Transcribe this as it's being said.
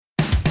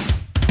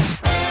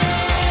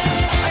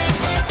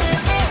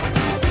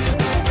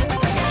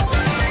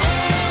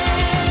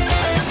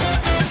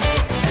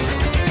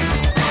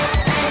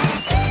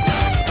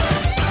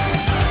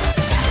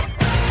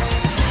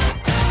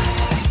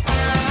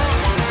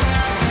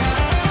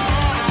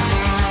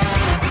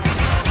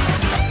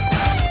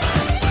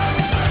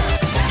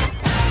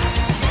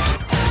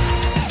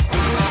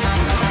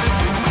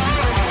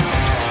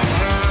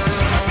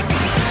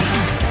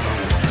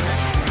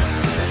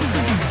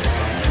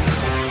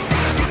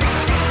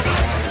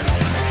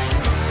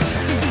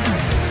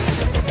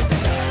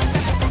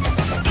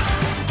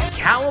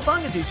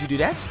Dudes Who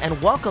Dudettes,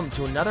 and welcome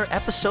to another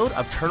episode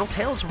of Turtle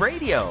Tales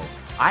Radio.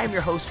 I am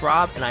your host,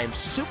 Rob, and I am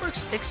super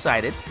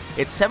excited.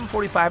 It's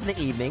 7:45 in the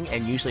evening,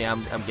 and usually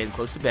I'm getting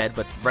close to bed,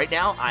 but right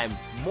now I'm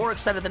more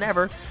excited than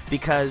ever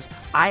because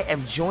I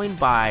am joined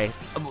by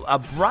a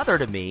brother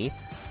to me,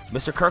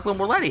 Mr. Kirkland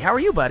Werletti. How are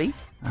you, buddy?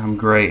 I'm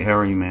great. How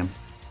are you, man?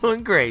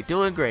 Doing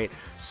great.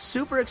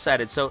 Super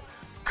excited. So,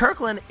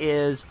 Kirkland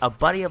is a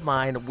buddy of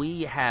mine.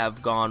 We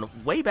have gone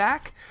way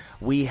back.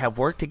 We have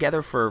worked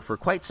together for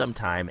quite some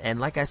time, and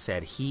like I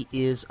said, he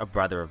is a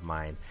brother of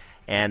mine.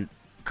 And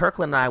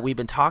Kirkland and I, we've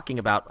been talking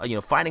about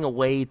finding a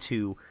way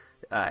to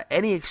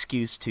any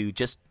excuse to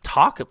just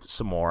talk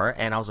some more.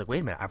 And I was like, wait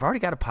a minute, I've already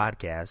got a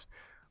podcast.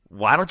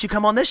 Why don't you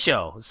come on this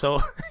show?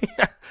 So,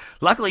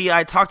 luckily,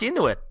 I talked you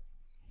into it.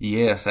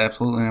 Yes,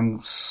 absolutely. I'm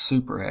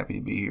super happy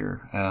to be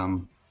here.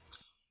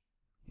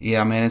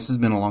 Yeah, man, this has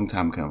been a long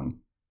time coming.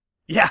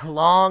 Yeah,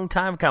 long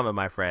time coming,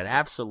 my friend.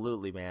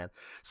 Absolutely, man.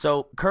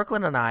 So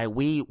Kirkland and I,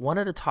 we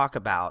wanted to talk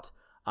about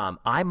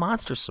I,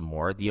 Monster some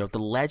more, the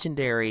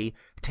legendary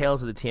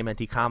Tales of the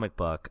TMNT comic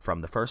book from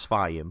the first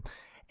volume.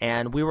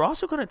 And we were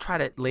also going to try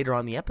to, later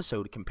on in the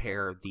episode,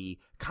 compare the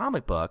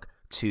comic book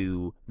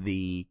to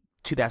the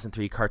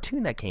 2003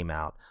 cartoon that came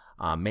out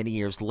many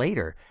years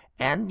later.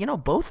 And,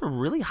 both are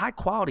really high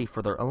quality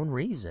for their own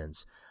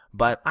reasons.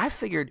 But I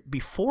figured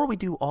before we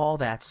do all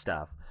that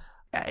stuff,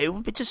 it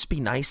would just be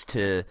nice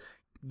to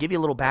give you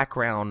a little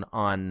background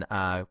on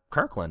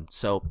Kirkland.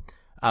 So,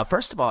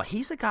 first of all,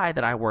 he's a guy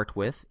that I worked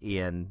with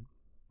in,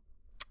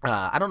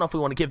 I don't know if we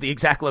want to give the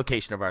exact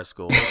location of our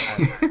school,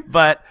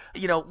 but,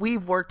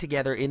 we've worked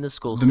together in the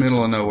school system. The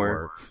middle of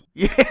nowhere.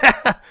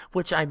 Yeah,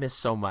 which I miss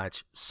so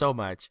much.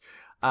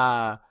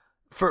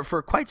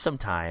 For quite some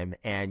time,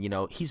 and,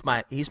 he's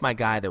my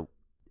guy that,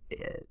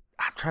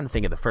 I'm trying to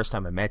think of the first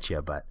time I met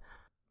you, but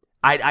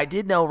I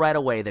did know right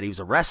away that he was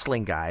a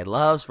wrestling guy,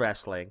 loves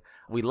wrestling.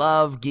 We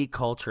love geek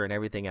culture and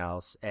everything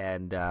else.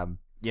 And,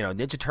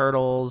 Ninja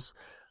Turtles,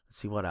 let's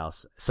see what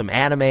else, some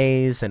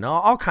animes and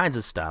all kinds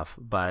of stuff.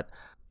 But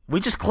we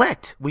just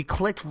clicked. We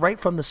clicked right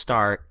from the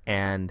start.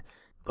 And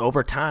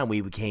over time, we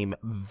became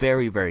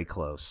very, very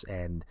close.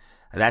 And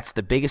that's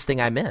the biggest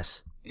thing I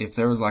miss. If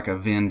there was like a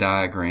Venn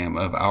diagram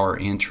of our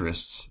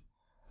interests,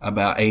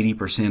 about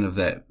 80% of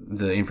that,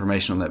 the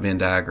information on that Venn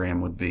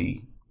diagram would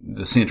be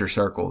the center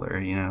circle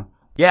there,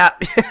 Yeah,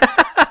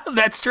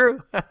 that's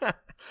true.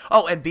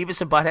 Oh, and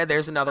Beavis and Butthead,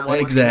 there's another one.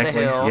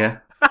 Exactly, The Hill. yeah.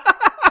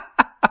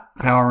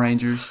 Power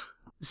Rangers.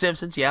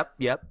 Simpsons, yep.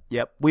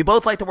 We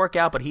both like to work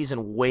out, but he's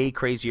in way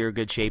crazier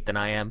good shape than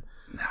I am.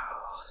 No.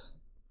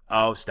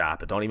 Oh,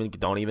 stop it. Don't even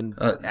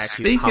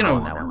Speaking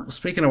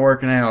of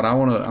working out, I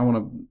want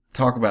to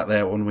talk about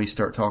that when we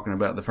start talking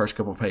about the first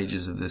couple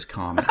pages of this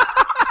comic.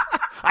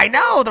 I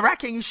know, the Rat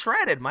King is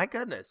shredded. My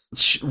goodness.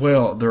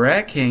 Well, the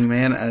Rat King,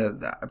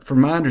 man,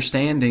 from my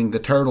understanding, the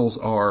Turtles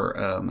are,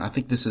 I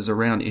think this is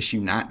around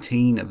issue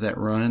 19 of that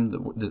run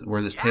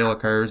where this tale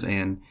occurs,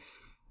 and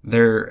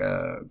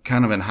they're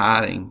kind of in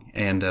hiding,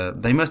 and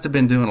they must have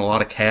been doing a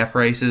lot of calf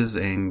races,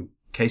 and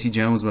Casey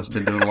Jones must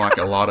have been doing like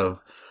a lot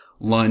of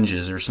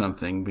lunges or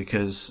something,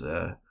 because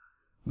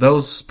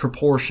those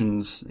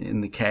proportions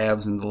in the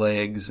calves and the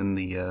legs and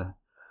the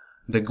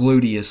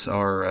gluteus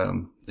are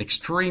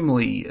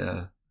extremely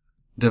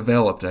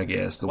developed, I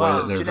guess, the way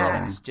that they're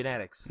drawn.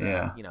 Genetics.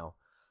 Yeah.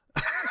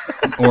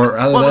 Or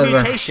the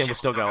mutation was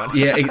still going.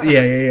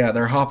 Yeah.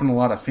 They're hopping a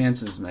lot of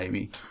fences,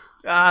 maybe.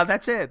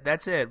 That's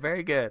it.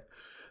 Very good.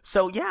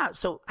 So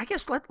I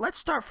guess let's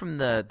start from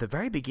the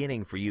very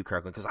beginning for you,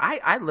 Kirkland, because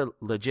I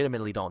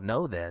legitimately don't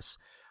know this,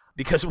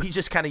 because we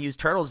just kind of use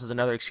Turtles as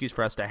another excuse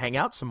for us to hang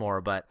out some more.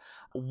 But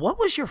what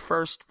was your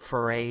first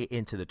foray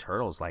into the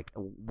Turtles? Like,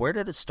 where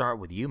did it start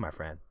with you, my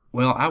friend?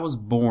 Well, I was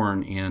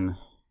born in,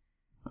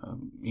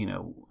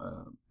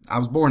 I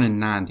was born in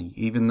 90,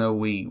 even though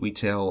we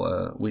tell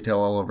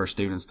all of our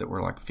students that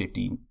we're like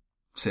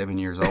 57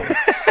 years old.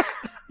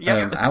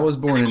 Yeah. I was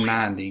born in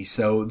 90,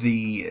 so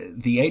the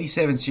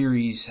 87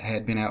 series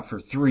had been out for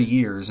 3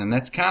 years, and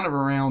that's kind of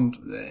around,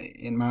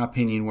 in my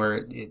opinion,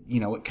 where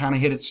it kind of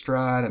hit its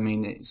stride. I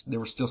mean, there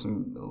were still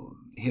some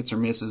hits or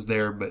misses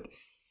there, but,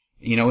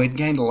 it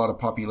gained a lot of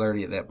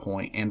popularity at that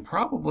point, and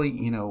probably,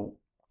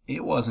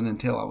 it wasn't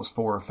until I was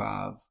 4 or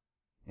 5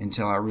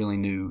 until I really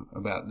knew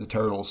about the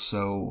Turtles.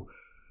 So,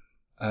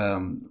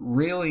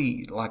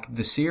 really, like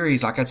the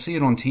series, like I'd see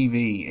it on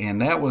TV,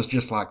 and that was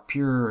just like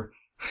pure,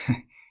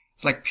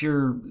 it's like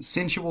pure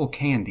sensual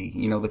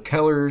candy, the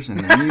colors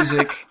and the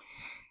music.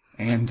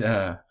 And,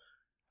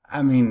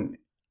 I mean,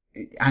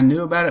 I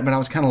knew about it, but I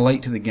was kind of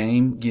late to the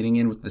game getting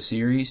in with the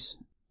series.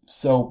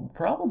 So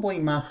probably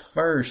my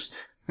first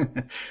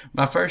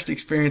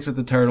experience with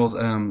the Turtles,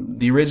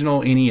 the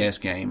original NES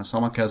game. I saw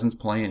my cousins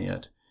playing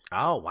it.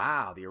 Oh,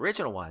 wow. The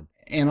original one.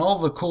 And all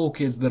the cool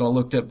kids that I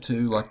looked up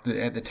to, like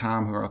at the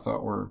time, who I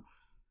thought were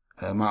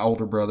my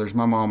older brothers.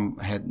 My mom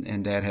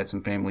and dad had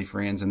some family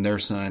friends, and their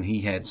son, he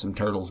had some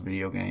Turtles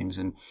video games.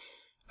 And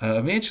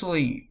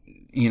eventually,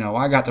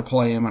 I got to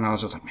play them, and I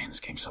was just like, man, this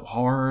game's so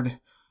hard.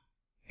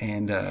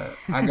 And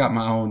I got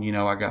my own,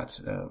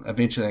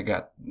 eventually I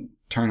got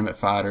tournament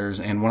fighters.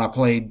 And when I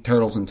played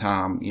Turtles in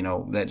Time,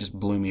 that just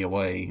blew me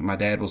away. My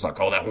dad was like,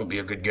 "Oh, that won't be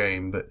a good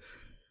game." But,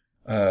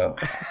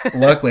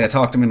 luckily I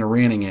talked him into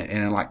renting it.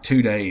 And in like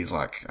 2 days,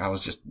 like I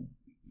was just,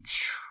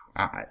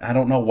 I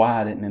don't know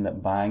why I didn't end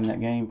up buying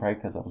that game. Probably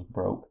because I was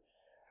broke.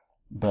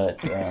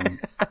 But,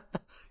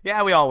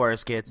 yeah, we all were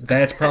as kids.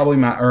 That's probably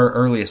my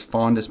earliest,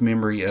 fondest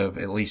memory of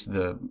at least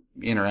the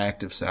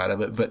interactive side of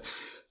it. But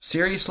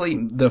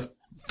seriously, the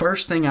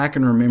first thing I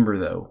can remember,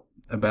 though,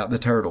 about the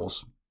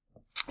Turtles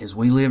is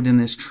we lived in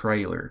this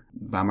trailer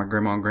by my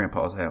grandma and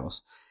grandpa's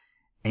house.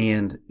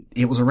 And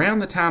it was around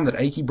the time that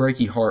Achy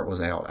Breaky Heart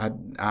was out.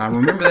 I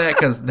remember that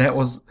because that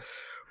was,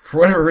 for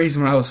whatever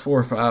reason, when I was 4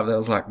 or 5, that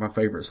was like my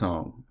favorite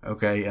song.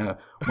 Okay.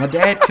 My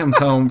dad comes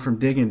home from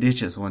digging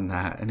ditches one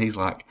night and he's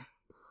like,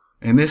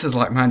 and this is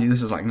like, mind you,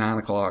 this is like 9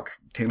 o'clock,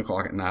 10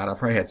 o'clock at night. I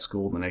probably had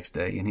school the next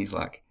day. And he's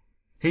like,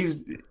 he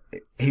was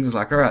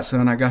like, "All right,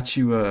 son, I got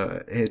you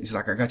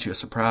a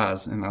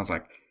surprise." And I was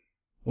like,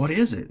 "What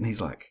is it?" And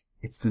he's like,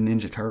 "It's the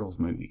Ninja Turtles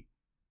movie."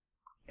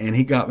 And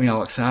he got me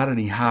all excited.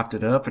 He hyped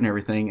it up and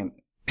everything. And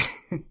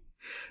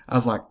I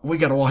was like, "We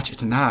got to watch it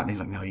tonight." And he's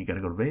like, "No, you got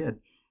to go to bed."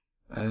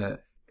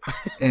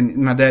 And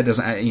my dad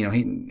doesn't,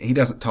 he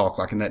doesn't talk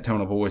like in that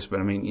tone of voice, but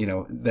I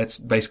mean, that's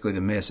basically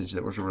the message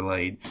that was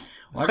relayed.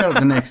 Well, I got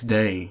up the next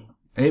day.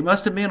 It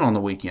must have been on the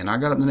weekend. I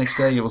got up the next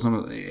day. It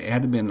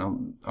had to have been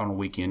on a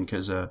weekend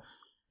because, it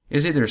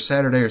was either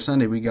Saturday or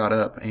Sunday. We got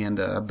up and,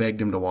 I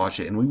begged him to watch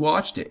it and we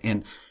watched it.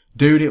 And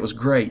dude, it was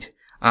great.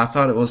 I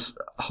thought it was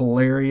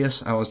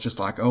hilarious. I was just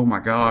like, "Oh my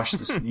gosh,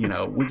 this,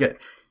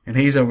 and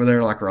he's over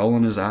there like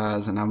rolling his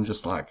eyes and I'm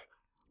just like,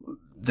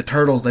 the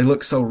Turtles, they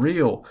look so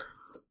real.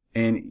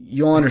 And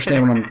you'll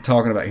understand what I'm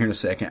talking about here in a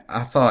second.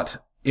 I thought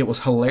it was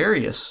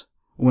hilarious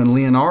when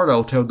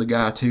Leonardo told the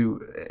guy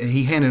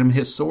he handed him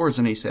his swords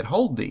and he said,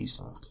 "Hold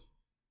these."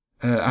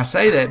 I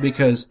say that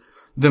because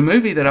the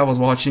movie that I was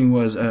watching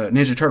was,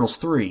 Ninja Turtles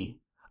 3.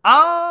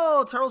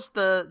 Oh, Turtles,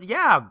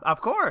 yeah,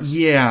 of course.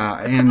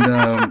 Yeah. And,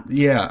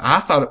 I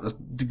thought it was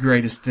the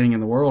greatest thing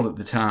in the world at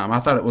the time. I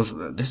thought it was,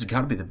 this has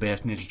got to be the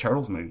best Ninja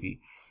Turtles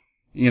movie,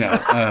 and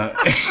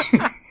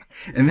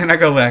then I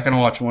go back and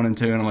watch 1 and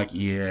 2 and I'm like,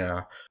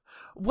 yeah.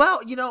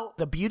 Well,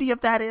 the beauty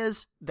of that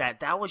is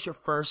that was your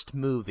first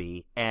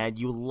movie and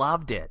you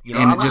loved it.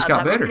 And it just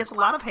got better. That movie gets a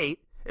lot of hate.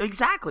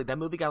 Exactly. That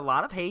movie got a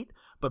lot of hate,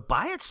 but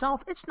by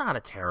itself, it's not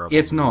a terrible movie.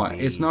 It's not.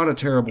 It's not a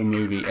terrible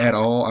movie at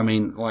all. I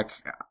mean, like,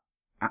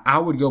 I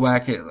would go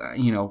back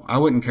I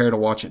wouldn't care to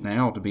watch it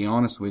now, to be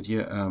honest with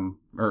you.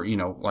 Or,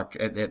 like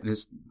at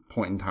this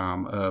point in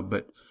time.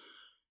 But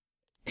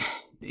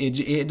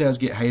it does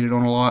get hated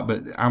on a lot,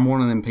 but I'm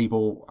one of them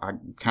people,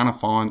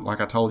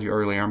 like I told you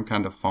earlier, I'm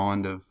kind of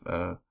fond of,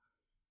 I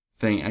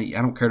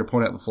don't care to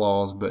point out the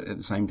flaws, but at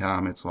the same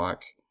time, it's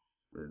like,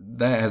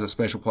 that has a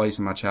special place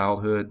in my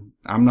childhood.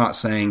 I'm not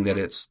saying that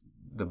it's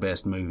the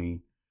best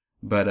movie,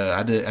 but,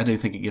 I do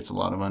think it gets a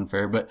lot of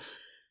unfair, but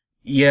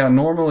yeah,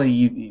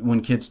 normally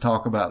when kids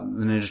talk about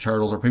the Ninja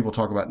Turtles or people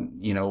talk about,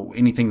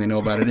 anything they know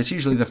about it, it's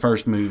usually the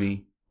first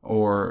movie,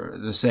 or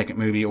the second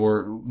movie,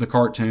 or the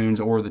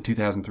cartoons, or the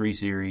 2003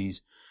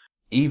 series.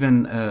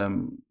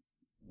 Even,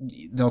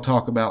 they'll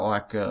talk about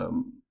like,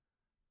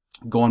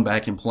 going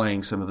back and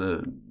playing some of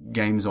the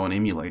games on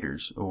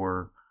emulators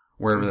or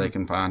wherever they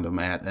can find them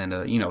at. And,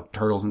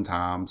 Turtles in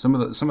Time, some of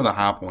the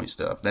high point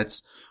stuff.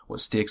 That's what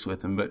sticks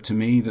with them. But to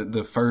me,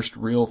 the first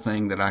real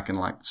thing that I can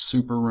like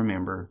super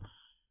remember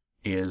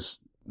is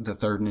the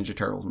third Ninja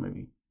Turtles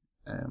movie.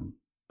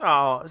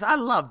 Oh, I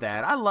love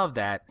that. I love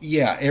that.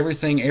 Yeah,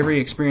 every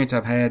experience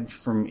I've had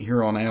from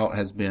here on out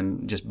has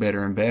been just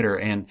better and better.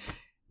 And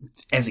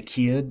as a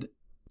kid,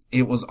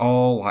 it was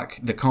all like,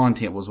 the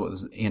content was what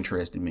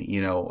interested me,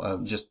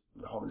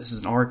 this is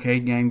an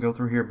arcade game, go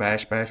through here,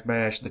 bash, bash,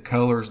 bash. The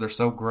colors, they're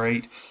so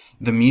great.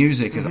 The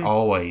music is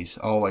always,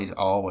 always,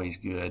 always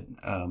good.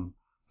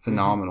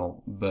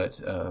 Phenomenal.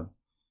 But,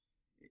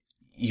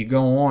 you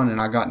go on,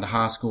 and I got into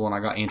high school and I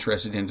got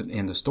interested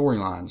in the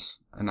storylines,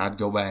 and I'd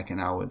go back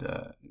and I would,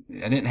 I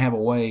didn't have a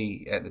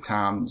way at the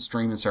time,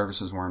 streaming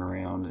services weren't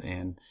around,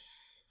 and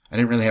I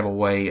didn't really have a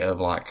way of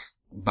like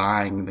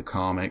buying the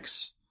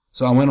comics.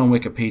 So I went on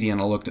Wikipedia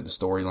and I looked at the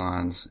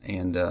storylines,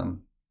 and,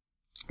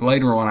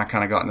 later on I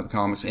kind of got into the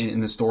comics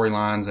and the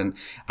storylines, and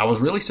I was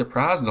really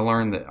surprised to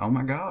learn that, oh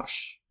my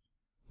gosh,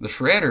 the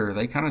Shredder,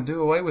 they kind of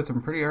do away with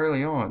him pretty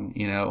early on,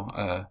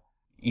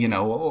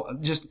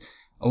 just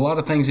a lot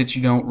of things that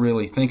you don't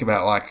really think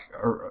about, like,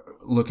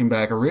 looking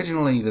back.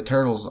 Originally, the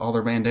Turtles, all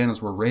their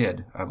bandanas were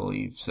red, I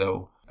believe.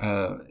 So,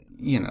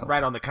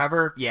 right on the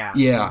cover? Yeah.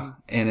 Yeah.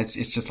 And it's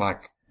just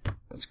like,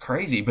 it's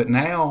crazy. But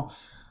now,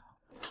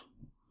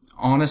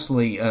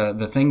 honestly,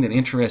 the thing that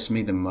interests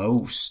me the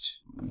most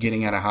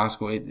getting out of high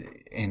school,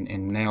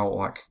 and now,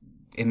 like,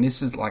 and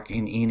this is like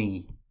in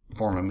any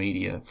form of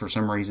media, for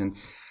some reason,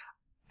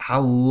 I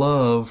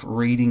love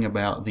reading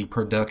about the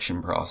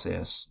production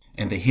process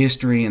and the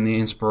history and the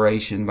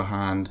inspiration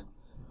behind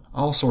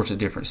all sorts of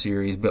different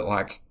series. But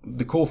like,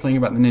 the cool thing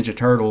about the Ninja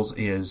Turtles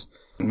is,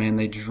 man,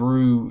 they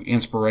drew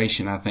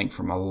inspiration, I think,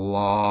 from a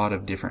lot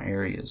of different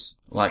areas.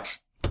 Like,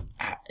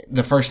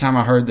 the first time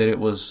I heard that it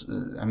was,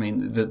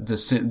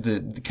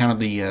 the kind of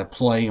the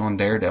play on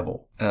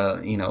Daredevil.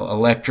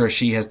 Elektra,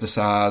 she has the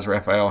size,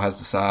 Raphael has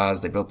the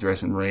size, they both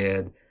dress in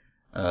red.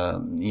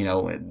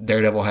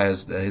 Daredevil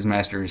has his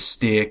master is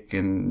Stick,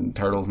 and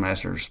Turtle's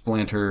master is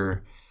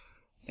Splinter.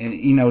 And,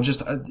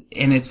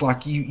 and it's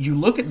like you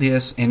look at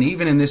this, and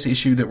even in this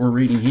issue that we're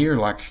reading here,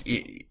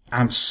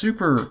 I'm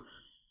super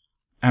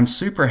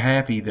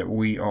happy that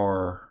we're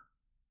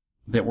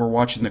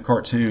watching the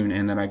cartoon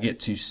and that I get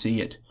to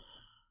see it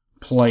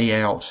play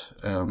out,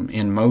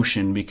 in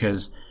motion,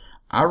 because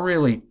I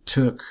really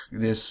took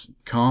this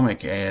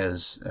comic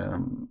as,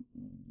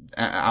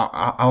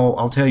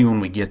 I'll tell you when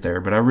we get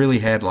there, but I really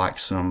had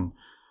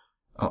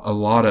a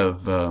lot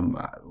of,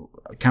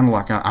 kind of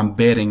like I'm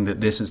betting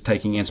that this is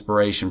taking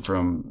inspiration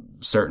from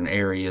certain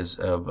areas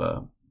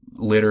of,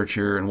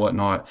 literature and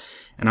whatnot.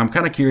 And I'm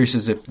kind of curious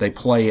as if they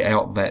play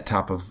out that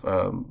type of,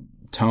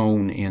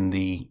 tone in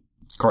the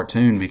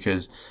cartoon,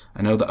 because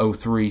I know the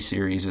 '03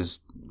 series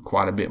is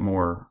quite a bit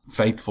more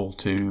faithful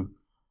to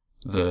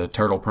the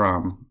Turtle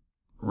Prime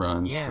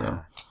runs. Yeah.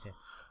 So.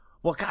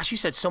 Well, gosh, you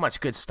said so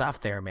much good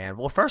stuff there, man.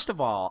 Well, first of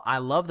all, I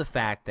love the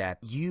fact that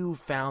you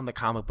found the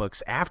comic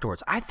books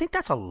afterwards. I think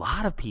that's a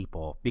lot of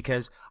people,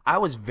 because I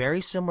was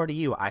very similar to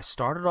you. I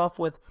started off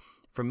with,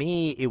 for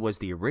me, it was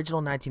the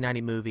original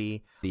 1990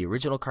 movie, the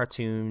original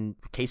cartoon.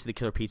 Case of the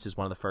Killer Pizza is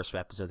one of the first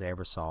episodes I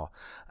ever saw.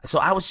 So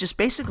I was just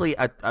basically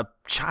a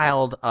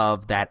child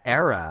of that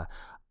era.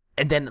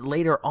 And then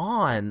later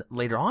on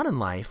in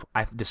life,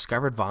 I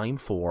discovered Volume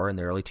 4 in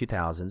the early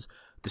 2000s,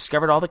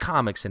 discovered all the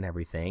comics and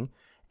everything.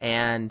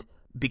 And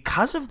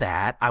because of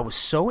that, I was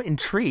so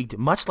intrigued,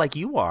 much like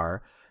you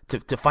are,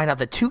 to find out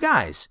that two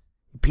guys,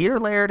 Peter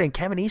Laird and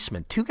Kevin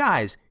Eastman, two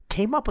guys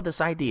came up with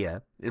this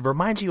idea. It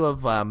reminds you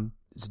of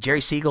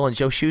Jerry Siegel and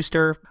Joe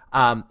Shuster.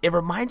 It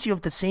reminds you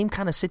of the same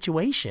kind of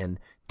situation.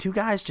 Two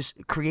guys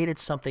just created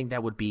something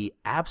that would be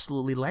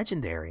absolutely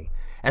legendary.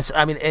 And so,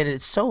 and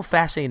it's so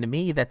fascinating to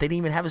me that they didn't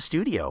even have a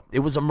studio. It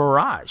was a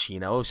mirage,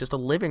 it was just a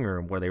living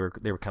room where they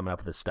were coming up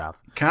with this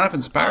stuff. Kind of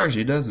inspires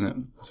you, doesn't it?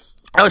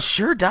 Oh, it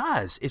sure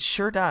does. It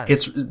sure does.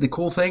 It's the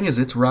cool thing is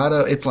it's right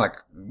up. It's like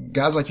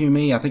guys like you and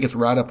me. I think it's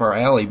right up our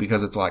alley,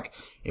 because it's like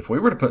if we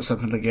were to put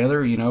something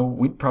together,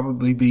 we'd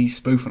probably be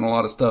spoofing a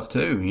lot of stuff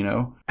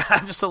too.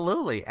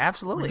 Absolutely,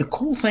 absolutely. The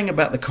cool thing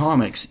about the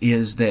comics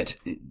is that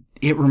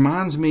it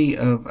reminds me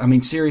of.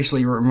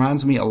 Seriously, it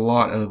reminds me a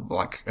lot of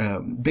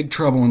Big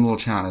Trouble in Little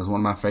China is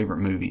one of my favorite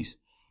movies,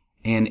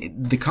 and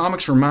the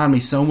comics remind me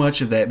so much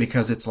of that,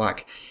 because it's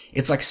like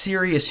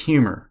serious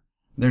humor.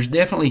 There's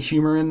definitely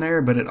humor in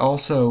there, but it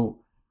also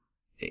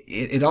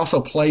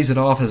plays it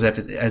off as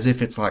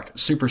if it's like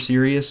super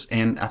serious.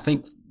 And I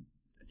think,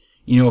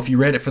 if you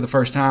read it for the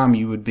first time,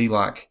 you would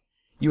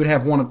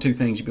have one of two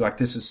things. You'd be like,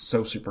 this is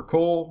so super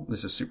cool.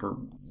 This is super,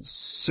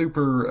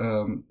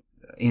 super,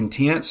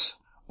 intense.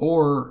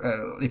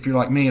 Or, if you're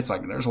like me, it's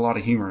like, there's a lot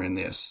of humor in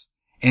this.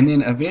 And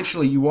then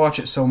eventually you watch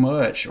it so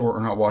much, or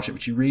not watch it,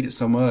 but you read it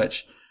so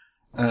much,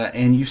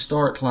 and you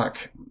start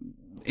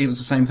it was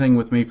the same thing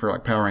with me for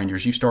Power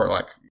Rangers. You start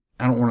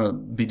I don't want to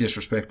be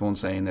disrespectful in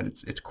saying that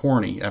it's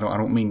corny. I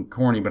don't mean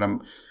corny, but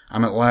I'm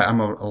at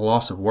a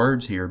loss of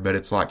words here. But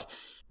it's like,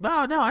 no,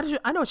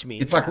 I know what you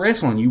mean. It's like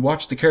wrestling. You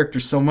watch the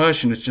characters so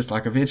much, and it's just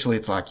eventually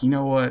it's like, you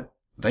know what?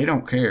 They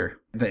don't care.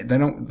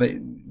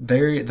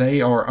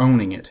 They are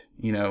owning it.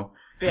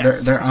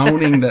 Yes. They're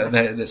owning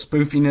the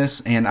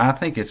spoofiness, and I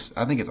think it's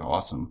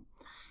awesome.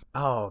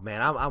 Oh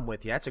man, I'm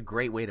with you. That's a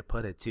great way to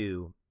put it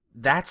too.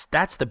 That's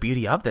the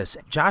beauty of this.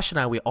 Josh and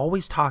I, we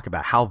always talk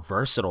about how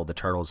versatile the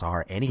Turtles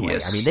are anyway.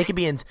 Yes. They could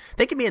be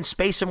in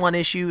space in one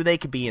issue, they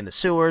could be in the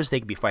sewers, they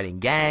could be fighting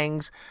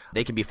gangs,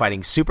 they could be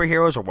fighting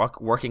superheroes or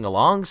working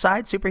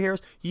alongside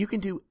superheroes. You can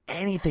do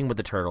anything with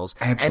the Turtles.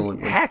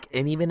 Absolutely. And heck,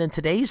 and even in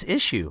today's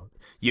issue,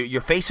 you're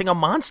facing a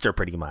monster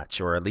pretty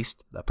much, or at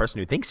least a person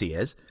who thinks he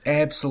is.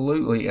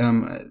 Absolutely.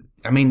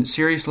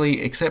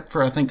 Seriously, except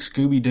for I think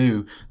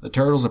Scooby-Doo, the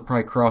Turtles have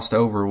probably crossed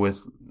over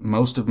with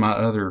most of my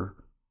other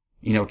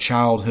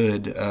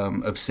childhood,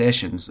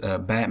 obsessions,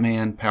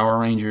 Batman, Power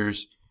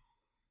Rangers,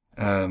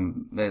 at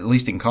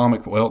least in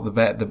comic, the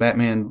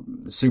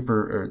Batman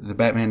the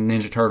Batman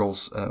Ninja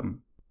Turtles,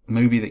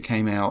 movie that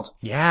came out.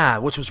 Yeah,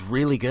 which was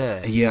really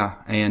good. Yeah.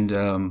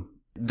 And,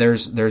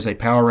 there's a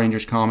Power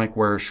Rangers comic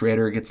where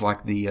Shredder gets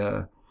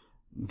the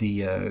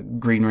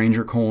Green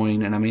Ranger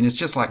coin. And it's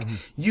just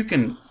you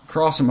can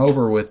cross them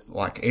over with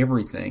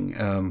everything.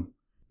 And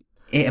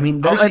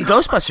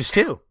Ghostbusters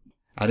too.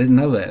 I didn't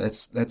know that.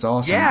 That's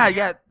awesome.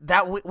 Yeah.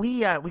 That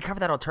we covered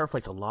that on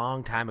Turflakes a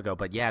long time ago,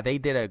 but yeah, they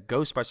did a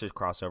Ghostbusters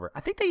crossover.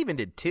 I think they even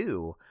did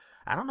two.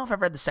 I don't know if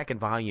I've read the second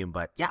volume,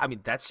 but yeah,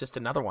 that's just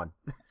another one.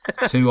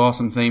 Two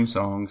awesome theme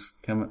songs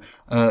coming.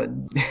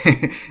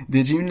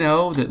 Did you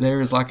know that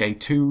there is a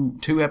two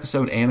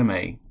episode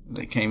anime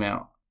that came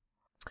out?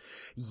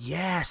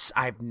 Yes,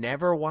 I've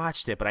never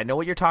watched it, but I know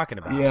what you're talking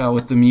about. Yeah,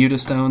 with the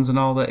Mutastones and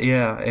all that.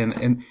 Yeah,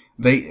 and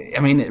they,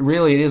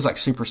 it is like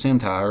Super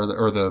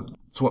Sentai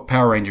it's what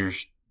Power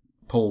Rangers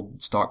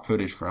pulled stock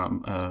footage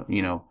from.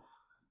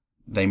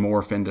 they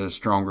morph into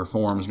stronger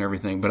forms and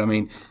everything. But I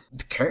mean,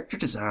 the character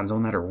designs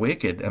on that are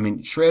wicked. I mean,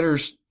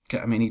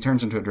 he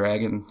turns into a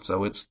dragon,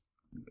 so it's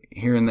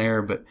here and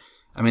there, but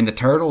I mean, the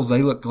turtles,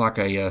 they look like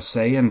a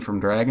Saiyan from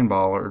Dragon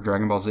Ball or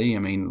Dragon Ball Z. I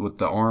mean, with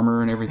the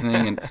armor and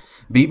everything. And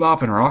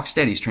Bebop and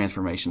Rocksteady's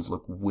transformations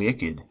look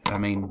wicked. I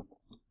mean,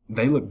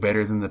 they look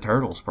better than the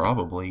turtles,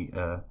 probably.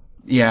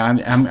 Yeah,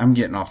 I'm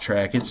getting off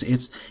track.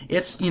 It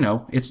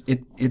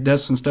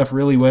does some stuff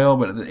really well,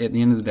 but at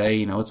the end of the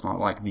day, it's not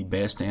like the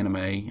best anime.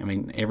 I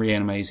mean, every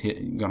anime is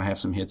gonna have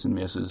some hits and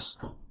misses.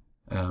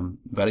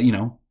 But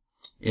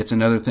it's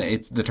another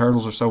thing. The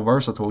turtles are so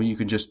versatile. We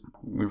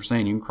were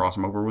saying, you can cross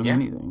them over with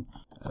anything.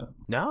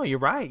 No, you're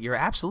right. You're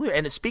absolutely.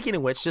 And speaking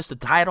of which, just to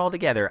tie it all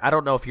together, I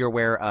don't know if you're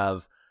aware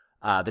of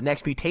the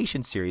Next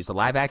Mutation series, the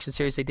live action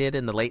series they did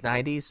in the late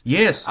 90s.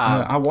 Yes,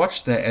 I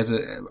watched that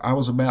I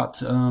was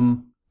about.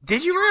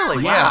 Did you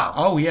really? Yeah. Wow.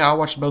 Oh, yeah. I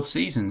watched both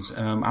seasons.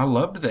 I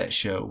loved that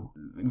show.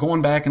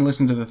 Going back and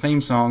listening to the theme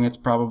song, it's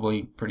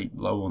probably pretty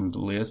low on the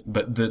list.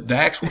 But the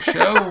actual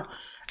show,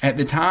 at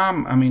the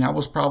time, I mean, I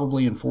was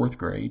probably in 4th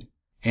grade.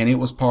 And it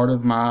was part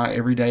of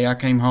every day I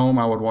came home,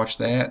 I would watch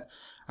that.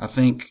 I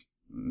think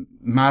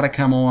might have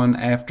come on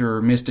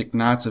after Mystic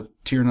Knights of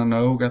Tir na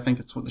Nog. I think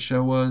that's what the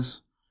show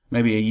was.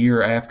 Maybe a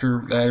year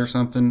after that or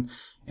something.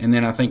 And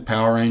then I think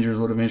Power Rangers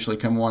would eventually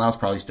come on. I was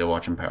probably still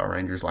watching Power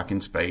Rangers, like in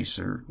space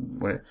or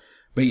whatever.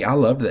 But yeah, I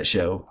loved that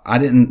show.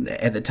 At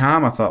the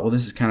time I thought, well,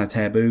 this is kind of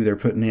taboo. They're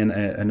putting in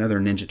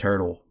another Ninja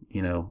Turtle.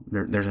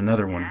 There's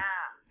another one.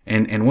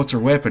 And what's her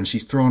weapon?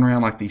 She's throwing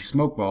around like these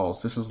smoke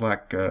balls. This is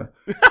like,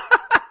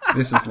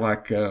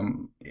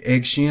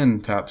 Egg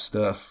Shin type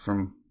stuff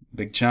from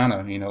Big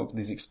China,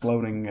 these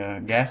exploding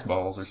gas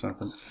balls or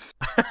something.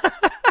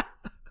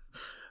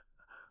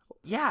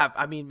 Yeah,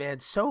 I mean, man,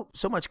 so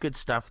much good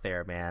stuff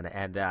there, man.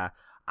 And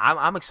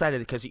I'm excited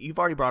because you've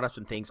already brought up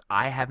some things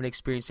I haven't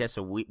experienced yet,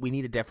 so we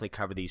need to definitely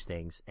cover these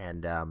things.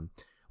 And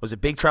was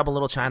it Big Trouble in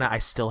Little China? I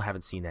still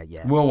haven't seen that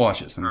yet. We'll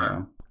watch it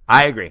sometime.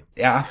 I agree.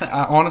 Yeah,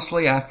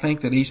 honestly, I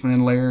think that Eastman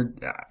and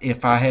Laird,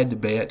 if I had to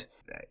bet,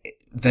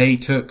 they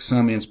took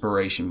some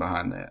inspiration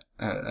behind that,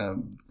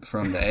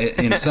 from that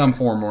in some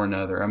form or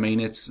another. I mean,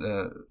 it's,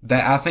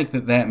 I think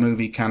that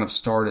movie kind of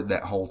started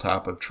that whole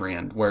type of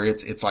trend where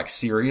it's like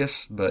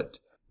serious, but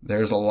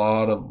there's a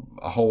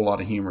whole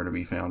lot of humor to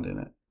be found in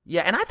it.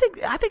 Yeah, and I think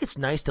it's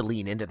nice to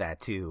lean into that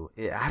too.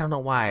 I don't know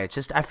why. It's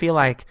just I feel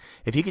like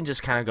if you can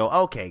just kind of go,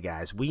 okay,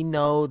 guys, we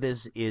know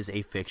this is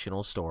a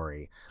fictional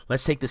story.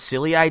 Let's take the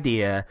silly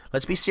idea.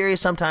 Let's be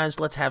serious sometimes.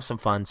 Let's have some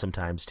fun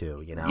sometimes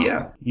too.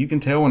 Yeah, you can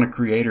tell when a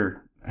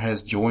creator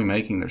has joy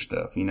making their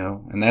stuff.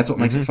 And that's what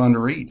makes it fun to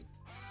read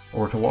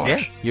or to watch.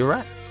 Yeah, you're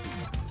right.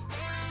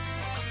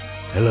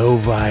 Hello,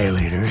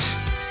 Violators.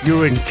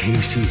 You're in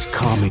Casey's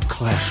comic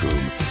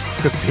classroom.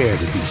 Prepare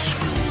to be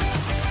schooled.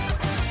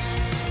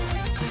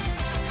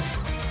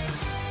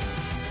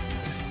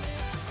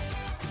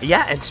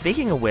 Yeah, and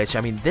speaking of which,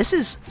 I mean, this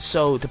is,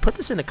 so to put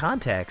this into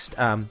context,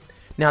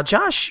 now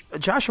Josh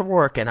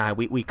O'Rourke and I,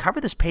 we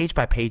covered this page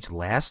by page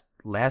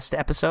last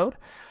episode,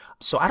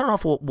 so I don't know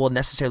if we'll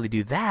necessarily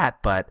do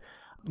that, but,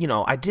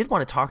 I did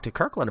want to talk to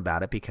Kirkland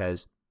about it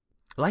because,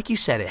 like you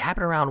said, it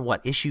happened around,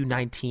 issue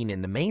 19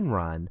 in the main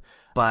run,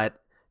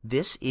 but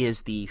this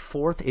is the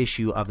 4th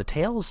issue of the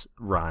Tales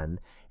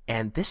run,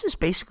 and this is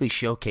basically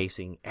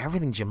showcasing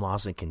everything Jim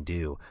Lawson can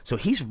do. So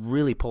he's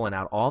really pulling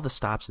out all the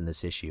stops in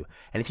this issue.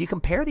 And if you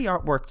compare the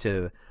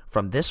artwork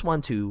from this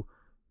one to,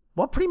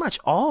 well, pretty much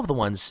all of the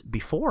ones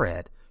before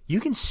it, you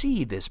can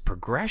see this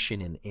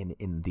progression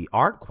in the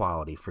art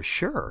quality for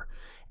sure.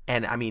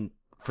 And I mean,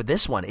 for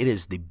this one, it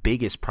is the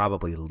biggest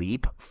probably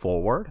leap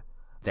forward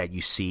that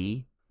you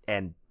see.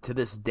 And to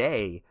this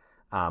day,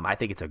 I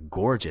think it's a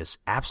gorgeous,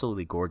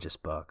 absolutely gorgeous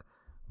book.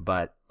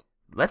 But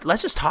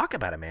let's just talk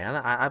about it, man.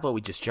 I thought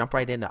we'd just jump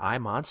right into I,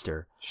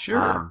 Monster.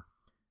 Sure.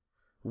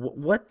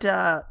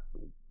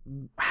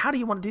 How do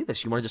you want to do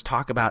this? You want to just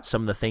talk about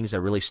some of the things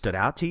that really stood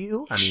out to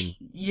you? I mean,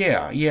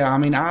 yeah. I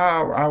mean,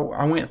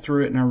 I went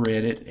through it and I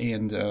read it,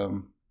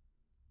 and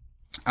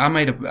I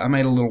made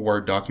a little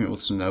Word document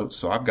with some notes,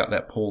 so I've got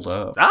that pulled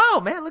up.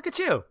 Oh man, look at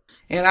you!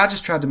 And I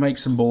just tried to make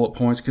some bullet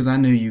points because I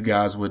knew you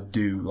guys would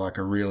do like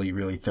a really,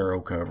 really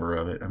thorough cover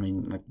of it. I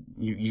mean, like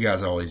you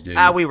guys always do.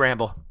 We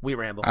ramble.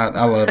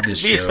 I love this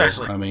show.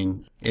 Especially. I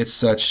mean,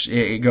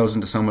 it goes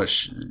into so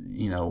much,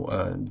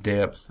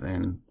 depth,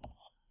 and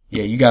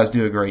yeah, you guys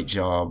do a great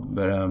job.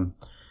 But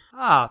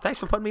thanks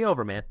for putting me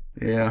over, man.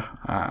 Yeah,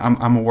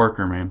 I'm a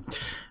worker, man.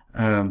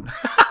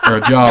 Or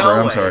a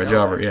jobber. A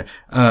jobber.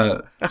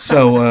 Yeah.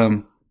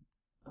 So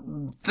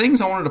things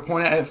I wanted to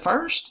point out at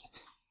first.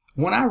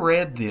 When I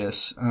read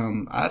this,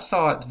 I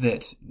thought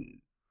that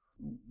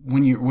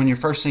when you're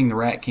first seeing the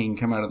Rat King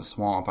come out of the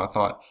swamp, I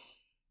thought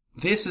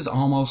this is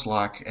almost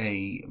like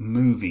a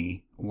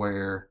movie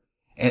where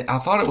I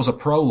thought it was a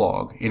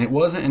prologue, and it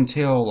wasn't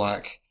until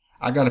like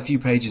I got a few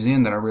pages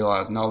in that I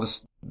realized no,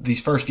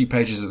 these first few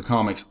pages of the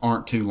comics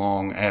aren't too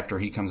long after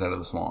he comes out of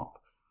the swamp.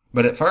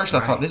 But at first, I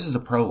thought this is a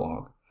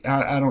prologue.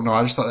 I don't know.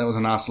 I just thought that was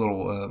a nice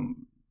little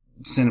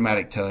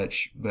cinematic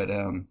touch, but.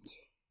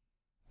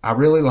 I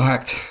really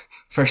liked,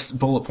 first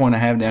bullet point I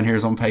have down here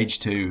is on page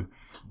 2,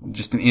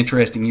 just an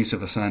interesting use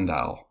of a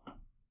sundial.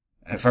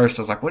 At first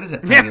I was like, what is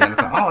that thing? And then I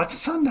thought, oh, it's a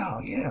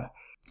sundial, yeah.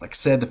 Like I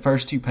said, the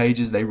first 2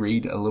 pages, they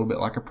read a little bit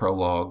like a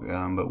prologue,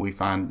 but we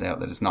find out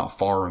that it's not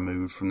far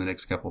removed from the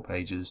next couple of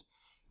pages.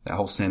 That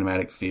whole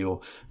cinematic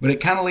feel. But it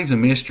kind of leaves a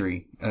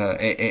mystery,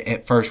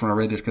 at first when I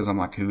read this, because I'm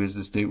like, who is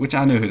this dude? Which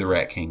I knew who the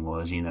Rat King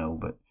was,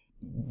 but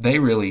they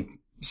really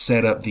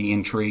set up the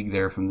intrigue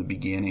there from the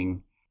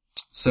beginning.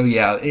 So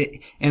yeah,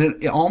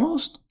 it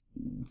almost,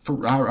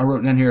 I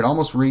wrote down here, it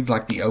almost reads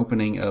like the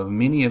opening of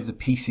many of the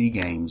PC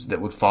games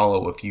that would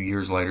follow a few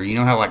years later. You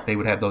know how like they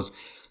would have those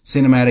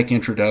cinematic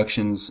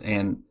introductions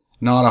and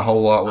not a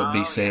whole lot would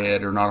be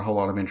said or not a whole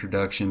lot of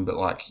introduction, but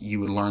like you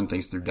would learn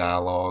things through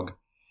dialogue.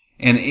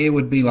 And it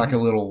would be like a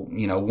little,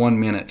 1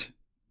 minute,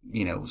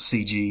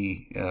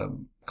 CG,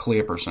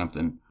 clip or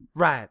something.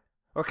 Right.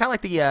 Or kind of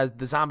like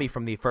the zombie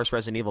from the first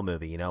Resident Evil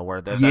movie,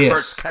 where the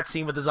first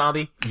cutscene with the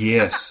zombie.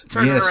 Yes.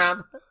 Turning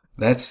around.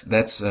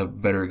 That's a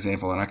better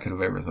example than I could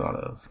have ever thought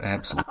of.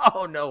 Absolutely.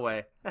 Oh, no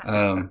way.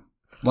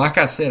 Like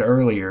I said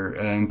earlier,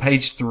 in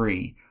page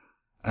 3,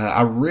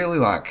 I really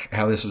like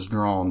how this was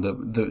drawn.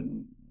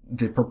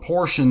 The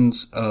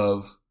proportions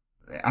of,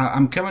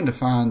 I'm coming to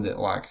find that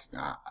like,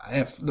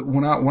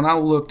 when I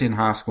looked in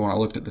high school and I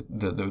looked at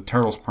the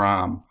Turtles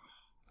Prime,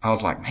 I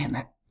was like, man,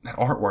 that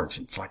artwork's,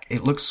 it's like,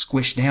 it looks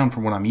squished down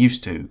from what I'm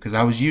used to, cause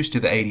I was used to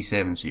the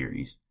 87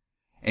 series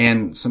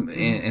and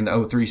in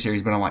the 03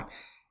 series, but I'm like,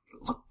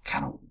 it looked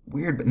kind of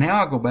weird. But now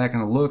I go back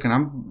and I look and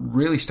I'm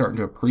really starting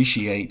to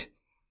appreciate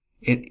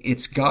it.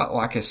 It's got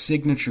like a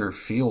signature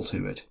feel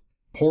to it.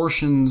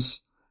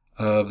 Portions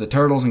of the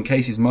Turtles and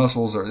Casey's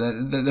muscles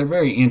they're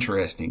very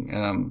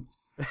interesting.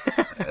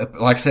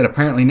 Like I said,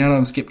 apparently none of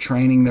them skipped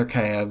training their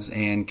calves,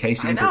 and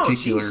Casey in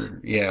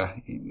particular,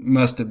 he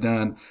must have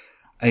done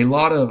a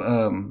lot of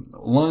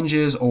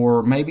lunges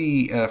or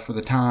maybe for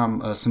the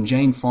time some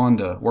Jane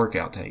Fonda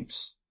workout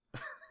tapes.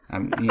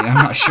 I'm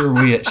not sure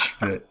which,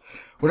 but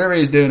whatever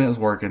he's doing, it was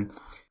working.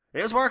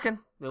 It was working.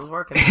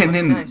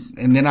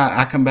 And then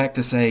I come back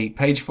to say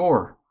page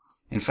 4.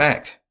 In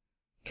fact,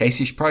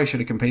 Casey probably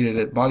should have competed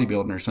at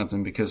bodybuilding or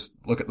something, because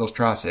look at those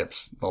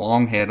triceps. The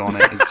long head on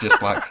it is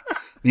just like,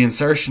 the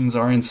insertions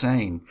are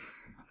insane.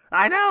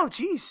 I know,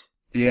 jeez.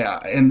 Yeah,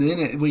 and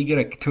then we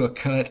get to a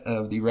cut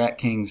of the Rat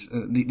King's,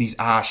 these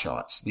eye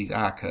shots, these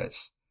eye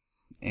cuts.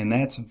 And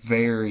that's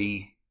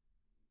very,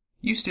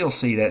 you still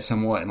see that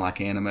somewhat in like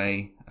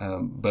anime,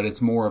 but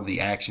it's more of the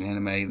action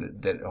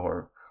anime that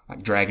are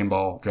like Dragon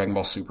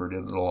Ball Super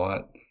did it a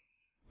lot.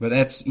 But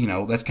that's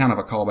kind of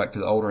a callback to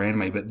the older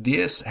anime. But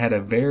this had a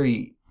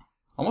very,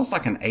 almost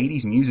like an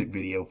 80s music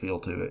video feel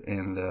to it.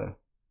 And,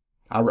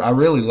 I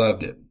really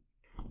loved it.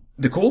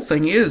 The cool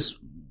thing is,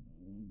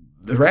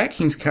 the Rat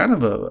King's kind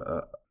of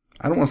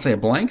I don't want to say a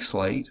blank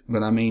slate,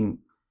 but I mean,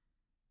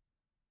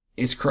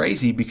 it's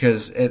crazy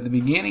because at the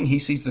beginning he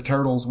sees the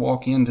Turtles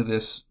walk into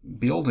this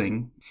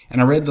building, and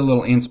I read the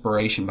little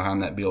inspiration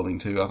behind that building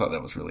too. I thought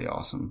that was really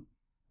awesome.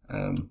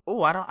 I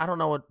don't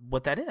know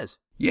what that is.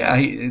 Yeah,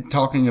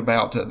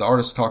 the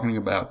artist talking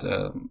about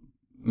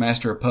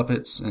Master of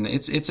Puppets, and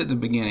it's at the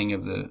beginning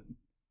of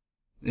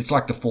it's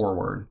like the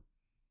foreword.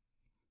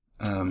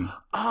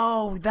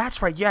 Oh,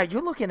 that's right. Yeah,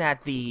 you're looking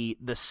at the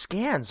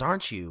scans,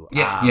 aren't you?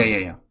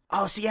 Yeah.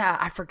 Oh, so yeah,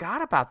 I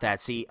forgot about that.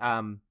 See,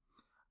 I'm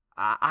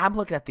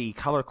looking at the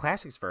Color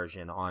Classics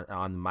version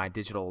on my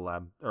digital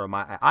or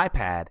my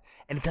iPad,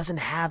 and it doesn't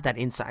have that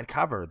inside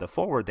cover, the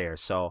forward there.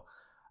 So,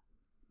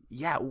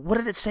 yeah, what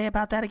did it say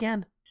about that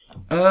again?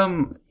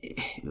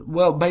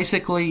 Well,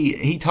 basically,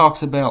 he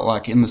talks about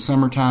like in the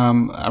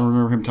summertime. I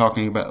remember him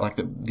talking about like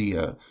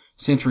the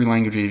sensory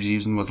language he was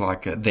using was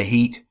like the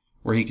heat,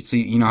 where he could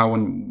see, how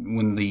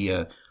when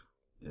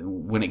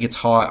it gets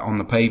hot on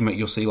the pavement,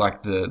 you'll see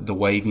like the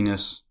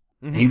waviness.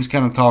 Mm-hmm. He was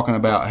kind of talking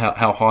about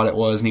how hot it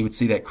was, and he would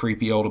see that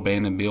creepy old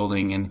abandoned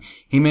building. And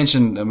he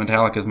mentioned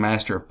Metallica's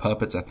Master of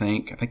Puppets, I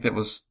think that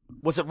was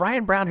it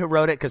Ryan Brown who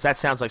wrote it? Because that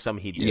sounds like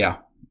something he did.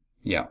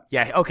 Yeah.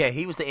 Okay,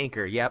 he was the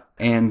inker. Yep.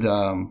 And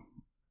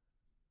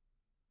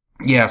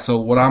so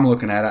what I'm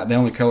looking at, the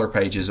only color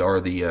pages are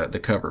the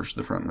covers,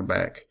 the front and the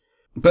back.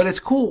 But it's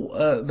cool.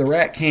 The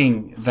Rat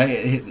King,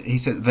 he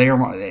said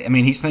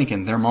he's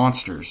thinking they're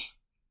monsters,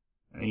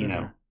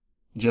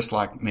 just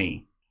like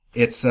me.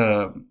 It's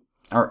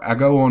I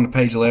go on to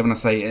page 11. I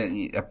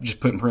say, I just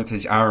put in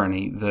parentheses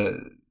irony.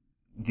 The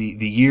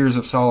years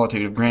of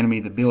solitude have granted me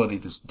the ability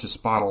to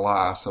spot a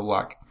lie. So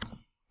like, I'm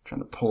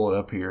trying to pull it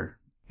up here.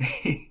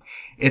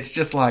 It's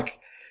just like,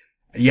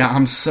 yeah,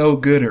 I'm so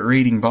good at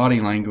reading body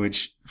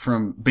language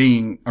from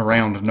being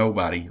around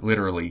nobody,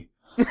 literally.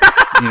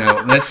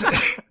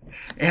 That's,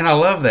 and I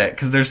love that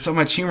because there's so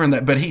much humor in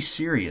that, but he's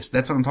serious.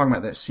 That's what I'm talking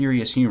about, that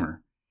serious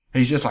humor.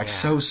 He's just like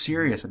so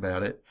serious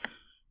about it.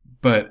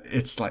 But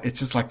it's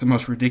just like the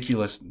most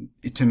ridiculous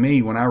to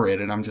me when I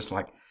read it. I'm just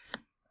like,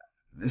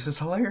 this is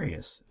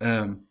hilarious.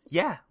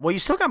 Yeah. Well, you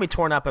still got me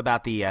torn up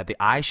about the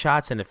eye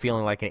shots and it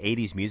feeling like an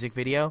 80s music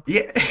video.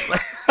 Yeah.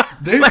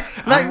 Dude,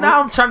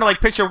 now I'm trying to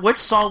picture which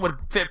song would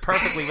fit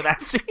perfectly with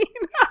that scene.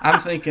 I'm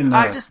thinking.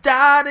 I just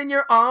died in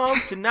your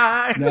arms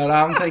tonight. No,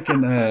 I'm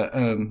thinking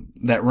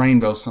that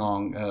Rainbow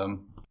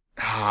song.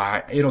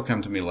 It'll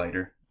come to me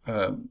later.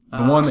 The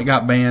one that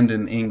got banned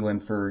in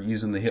England for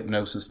using the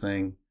hypnosis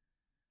thing.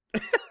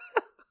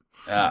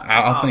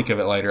 I'll think of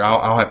it later.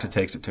 I'll have to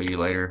text it to you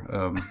later.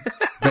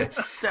 But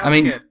I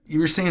mean, good. you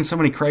were seeing so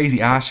many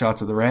crazy eye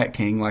shots of the Rat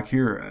King. Like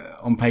here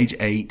on page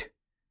 8,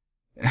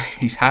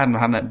 he's hiding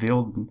behind that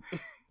building.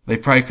 They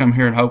probably come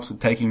here in hopes of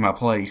taking my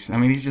place. I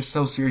mean, he's just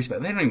so serious about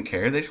it. They don't even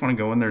care. They just want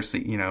to go in there and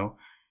see,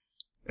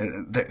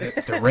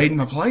 they're raiding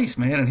my place,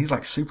 man. And he's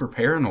like super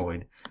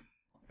paranoid.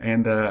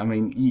 And, I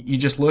mean, you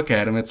just look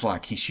at him. It's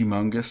like he's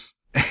humongous.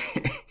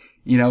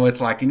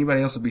 It's like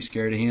anybody else would be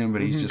scared of him,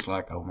 but he's just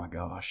like, oh my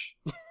gosh,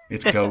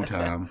 it's go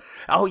time.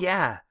 Oh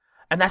yeah.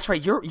 And that's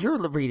right. You're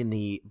reading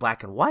the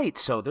black and white.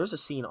 So there's a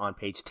scene on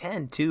page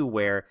 10 too,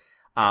 where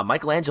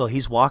Michelangelo,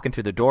 he's walking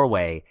through the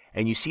doorway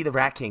and you see the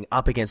Rat King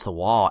up against the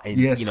wall. And,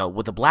 yes.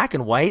 With the black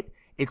and white,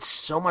 it's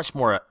so much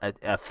more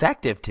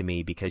effective to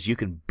me because you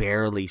can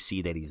barely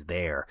see that he's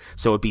there.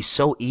 So it'd be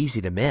so easy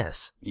to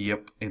miss.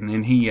 Yep. And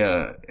then he,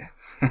 I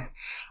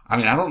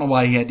mean, I don't know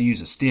why he had to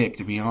use a stick,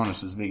 to be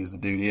honest, as big as the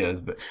dude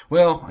is. But,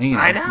 well,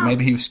 I know.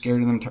 Maybe he was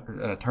scared of them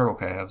turtle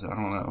calves. I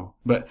don't know.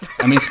 But,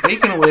 I mean,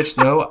 speaking of which,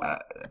 though,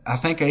 I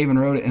think I even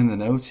wrote it in the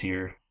notes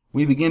here.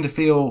 We begin to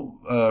feel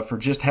for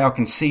just how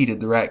conceited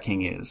the Rat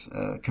King is.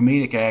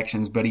 Comedic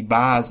actions, but he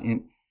buys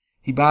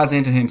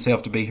into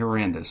himself to be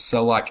horrendous.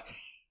 So, like,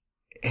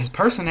 his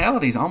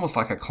personality is almost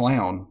like a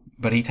clown,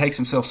 but he takes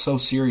himself so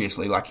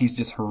seriously, like he's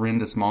this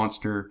horrendous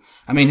monster.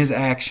 I mean, his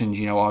actions,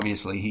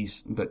 obviously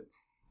but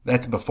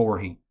that's before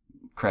he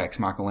cracks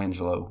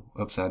Michelangelo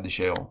upside the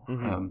shell.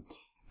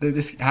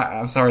 Mm-hmm.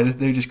 I'm sorry, this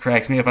dude just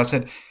cracks me up. I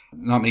said,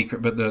 not me,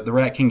 but the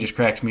Rat King just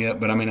cracks me up.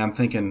 But I mean, I'm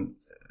thinking,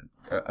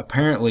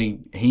 apparently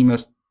he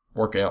must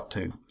work out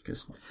too,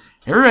 because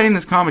everybody in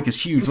this comic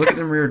is huge. Look at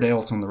them rear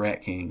delts on the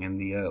Rat King and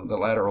the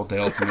lateral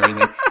delts and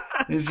everything.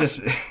 It's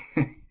just,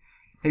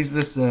 he's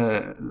this,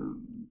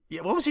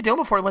 yeah, what was he doing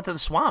before he went to the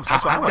swamps?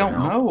 That's what I don't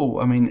know.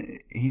 I mean,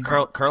 he's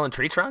curling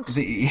tree trunks.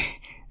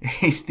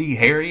 He's the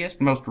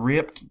hairiest, most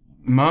ripped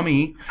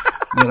mummy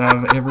that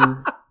I've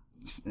ever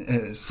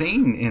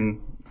seen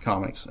in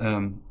comics.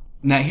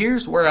 Now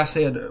here's where I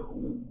said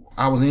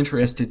I was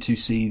interested to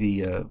see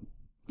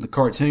the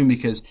cartoon,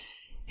 because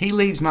he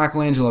leaves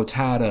Michelangelo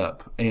tied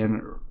up.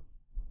 And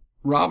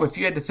Rob, if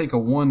you had to think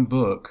of one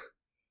book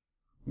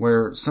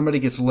where somebody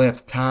gets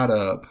left tied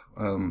up,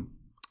 Pit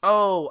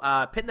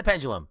and the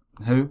Pendulum.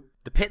 Who?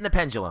 The Pit and the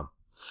Pendulum.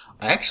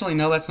 Actually,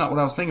 no, that's not what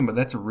I was thinking, but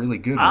that's a really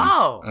good one.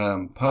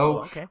 Oh. Poe.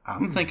 Oh, okay.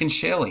 I'm thinking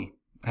Shelley.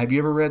 Have you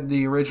ever read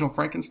the original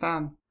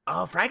Frankenstein?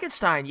 Oh,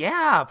 Frankenstein.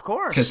 Yeah, of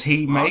course. Because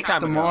he Long makes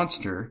time the ago.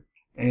 monster,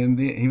 and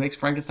he makes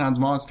Frankenstein's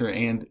monster,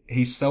 and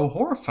he's so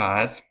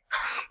horrified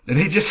that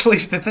he just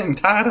leaves the thing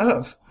tied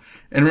up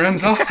and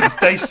runs off and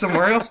stays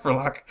somewhere else for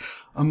like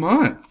a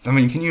month. I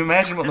mean, can you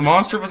imagine what the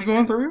monster was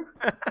going through?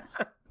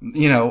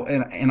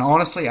 And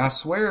honestly, I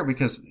swear,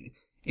 because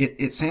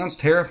it sounds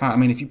terrifying. I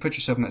mean, if you put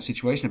yourself in that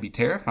situation, it'd be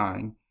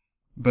terrifying.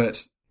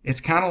 But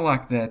it's kind of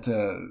like that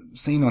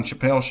scene on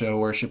Chappelle's Show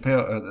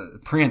where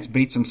Prince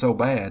beats him so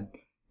bad,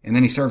 and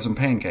then he serves him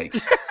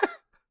pancakes.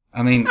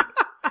 I mean,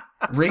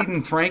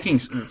 reading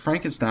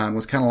Frankenstein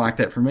was kind of like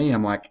that for me.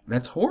 I'm like,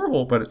 that's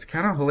horrible, but it's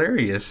kind of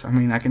hilarious. I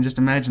mean, I can just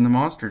imagine the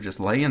monster just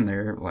laying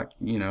there, like,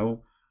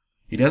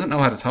 he doesn't know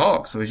how to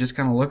talk, so he's just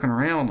kind of looking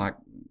around like,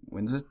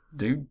 when's this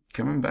dude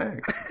coming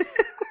back?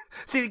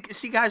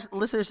 See, guys,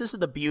 listeners, this is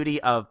the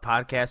beauty of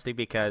podcasting,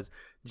 because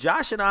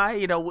Josh and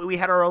I, we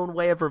had our own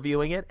way of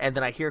reviewing it, and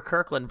then I hear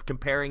Kirkland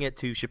comparing it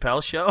to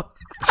Chappelle's Show.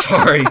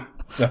 Sorry.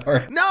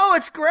 No,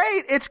 it's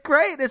great. It's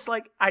great. It's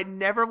like, I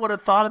never would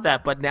have thought of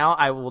that, but now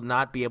I will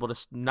not be able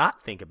to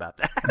not think about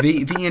that.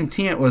 The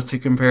intent was to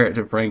compare it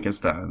to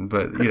Frankenstein,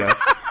 but,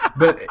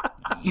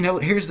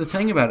 here's the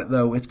thing about it,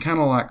 though. It's kind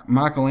of like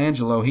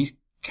Michelangelo. He's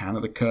kind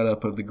of the cut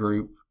up of the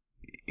group.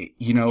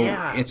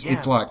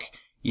 It's like,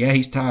 yeah,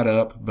 he's tied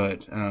up,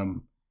 but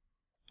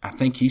I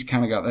think he's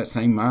kind of got that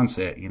same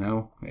mindset,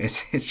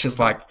 It's just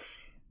like,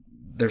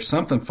 there's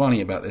something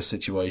funny about this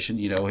situation.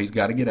 He's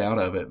got to get out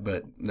of it,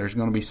 but there's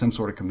going to be some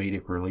sort of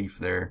comedic relief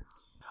there.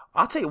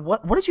 I'll tell you,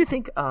 what did you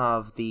think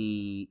of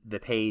the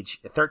page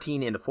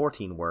 13 into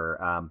 14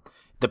 where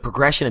the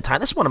progression in time?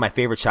 This is one of my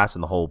favorite shots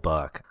in the whole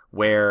book,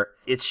 where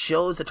it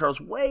shows the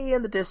turtles way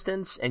in the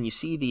distance, and you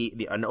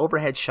see an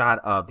overhead shot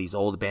of these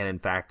old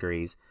abandoned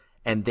factories,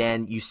 and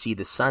then you see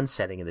the sun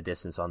setting in the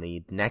distance on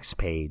the next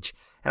page.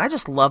 And I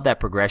just love that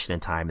progression in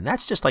time. And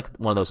that's just like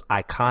one of those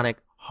iconic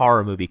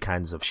horror movie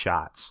kinds of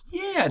shots.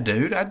 Yeah,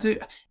 dude, I do.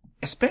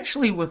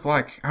 Especially with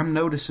I'm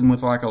noticing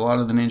with a lot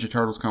of the Ninja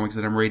Turtles comics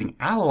that I'm reading,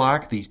 I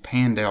like these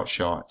panned out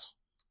shots.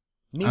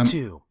 Me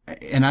too.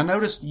 And I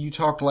noticed you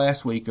talked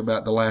last week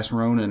about The Last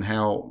Ronin,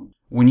 how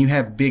when you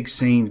have big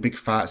scenes, big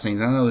fight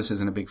scenes, I know this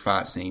isn't a big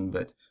fight scene,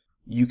 but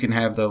you can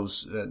have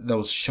those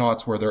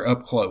shots where they're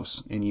up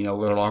close and,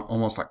 they're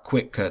almost like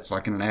quick cuts,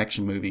 like in an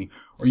action movie.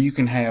 Or you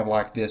can have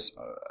this,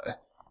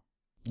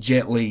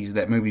 Jet Li's,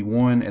 that movie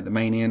 1 at the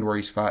main end where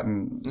he's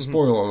fighting,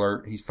 spoiler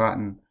alert, he's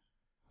fighting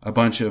a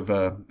bunch of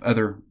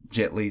other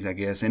Jet Li's, I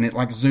guess, and it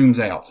like zooms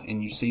out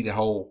and you see the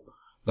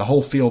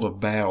whole field of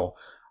battle.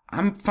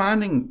 I'm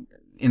finding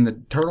in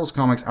the Turtles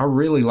comics, I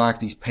really like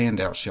these panned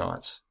out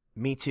shots.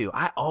 Me too.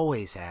 I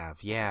always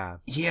have. Yeah.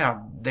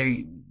 Yeah,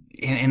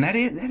 and that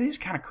is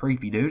kind of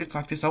creepy, dude. It's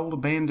like this old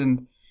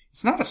abandoned.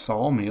 It's not a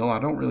sawmill. I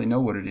don't really know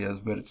what it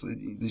is, but it's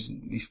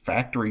these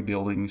factory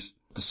buildings,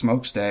 the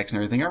smokestacks and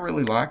everything. I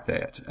really like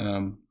that.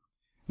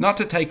 Not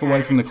to take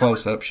away from the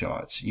close-up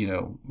shots,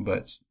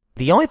 but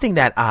the only thing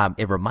that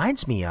it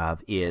reminds me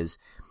of is,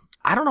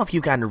 I don't know if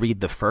you've gotten to read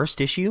the first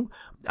issue.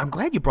 I'm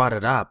glad you brought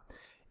it up.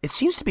 It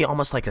seems to be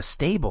almost like a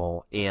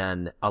staple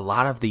in a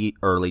lot of the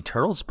early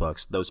Turtles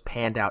books, those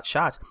panned out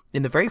shots.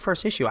 In the very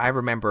first issue, I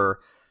remember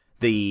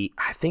the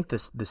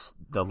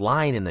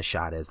line in the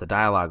shot is, the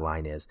dialogue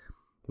line is,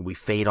 we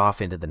fade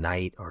off into the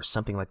night or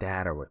something like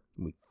that, or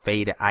we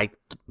fade.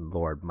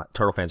 Lord, my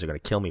Turtle fans are going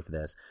to kill me for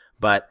this,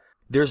 but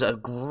there's a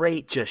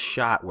great just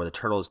shot where the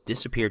Turtles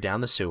disappear down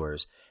the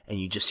sewers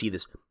and you just see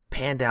this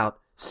panned out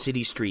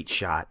city street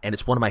shot. And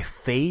it's one of my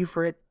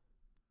favorite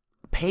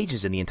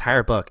pages in the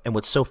entire book. And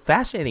what's so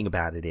fascinating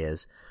about it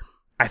is,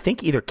 I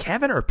think either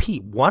Kevin or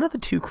Pete, one of the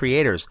two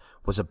creators,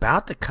 was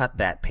about to cut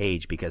that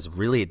page because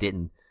really it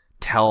didn't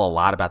tell a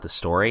lot about the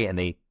story and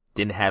they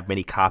didn't have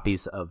many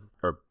copies of,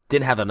 or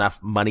didn't have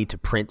enough money to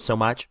print so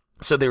much.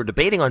 So they were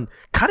debating on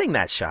cutting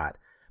that shot.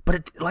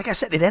 But like I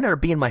said, it ended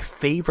up being my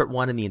favorite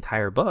one in the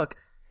entire book.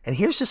 And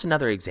here's just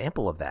another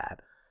example of that.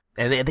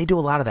 And they do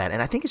a lot of that.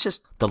 And I think it's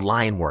just the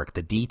line work,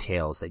 the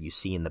details that you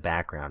see in the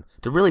background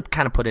to really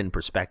kind of put it in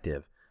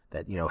perspective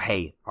that,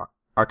 hey,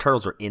 our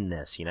turtles are in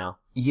this,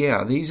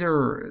 Yeah, these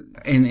are,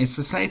 and it's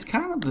the same, it's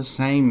kind of the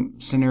same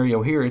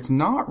scenario here. It's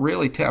not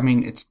really,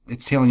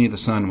 it's telling you the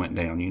sun went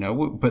down,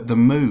 but the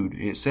mood,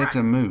 it sets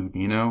a mood,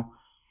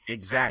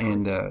 Exactly.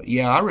 And,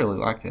 I really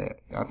like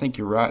that. I think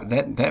you're right.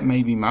 That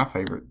may be my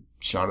favorite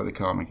shot of the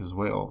comic as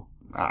well.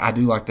 I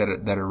do like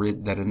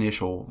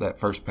that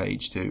first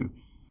page too.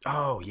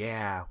 Oh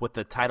yeah, with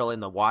the title in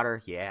the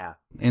water, yeah.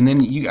 And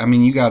then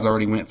you guys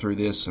already went through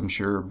this, I'm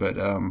sure, but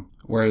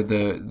where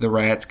the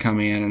rats come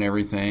in and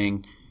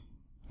everything.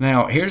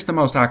 Now, here's the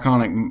most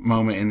iconic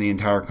moment in the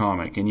entire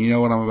comic, and you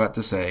know what I'm about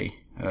to say.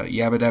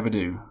 Yabba Dabba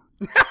Doo.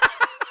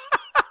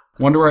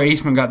 Wonder where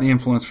Eastman got the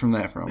influence from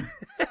that from.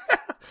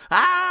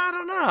 I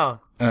don't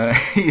know.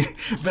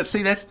 But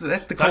see, that's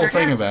the cool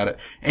thing about it.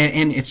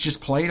 And it's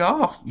just played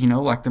off,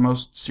 like the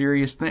most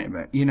serious thing.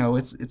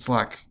 It's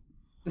like,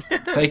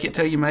 fake it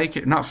till you make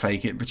it. Not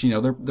fake it, but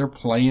they're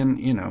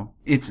playing,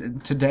 it's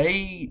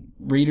today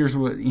readers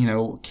would,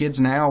 kids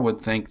now would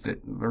think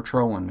that they're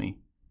trolling me,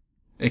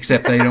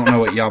 except they don't know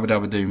what Yabba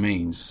Dabba Doo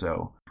means.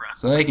 So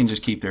they can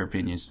just keep their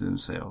opinions to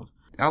themselves.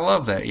 I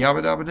love that.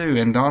 Yabba Dabba Doo.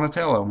 And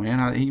Donatello,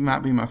 man, he might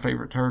be my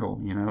favorite turtle,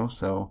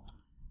 so,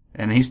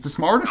 and he's the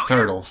smartest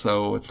turtle.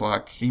 So it's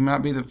like, he might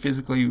be the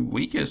physically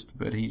weakest,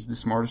 but he's the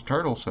smartest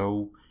turtle.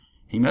 So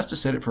he must have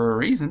said it for a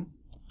reason.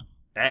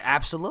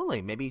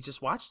 Absolutely. Maybe you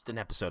just watched an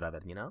episode of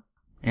it,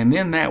 And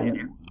then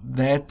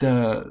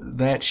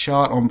that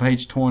shot on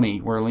page 20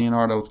 where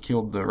Leonardo's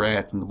killed the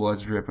rats and the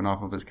blood's dripping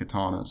off of his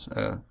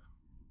katanas,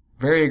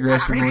 very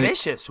aggressively. Pretty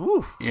vicious.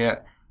 Woo. Yeah.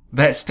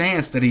 That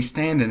stance that he's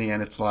standing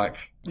in, it's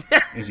like,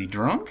 is he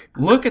drunk?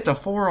 Look at the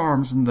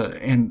forearms and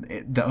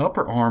the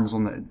upper arms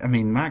on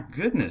my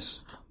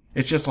goodness.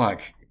 It's just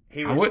like,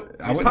 he was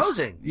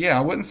posing. Yeah,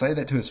 I wouldn't say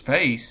that to his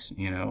face,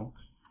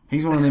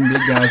 He's one of them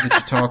big guys that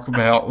you talk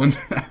about when,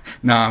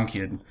 nah, I'm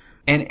kidding.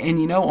 And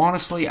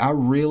honestly, I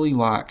really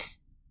like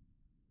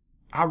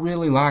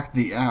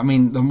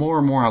the more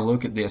and more I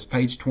look at this,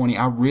 page 20,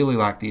 I really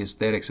like the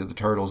aesthetics of the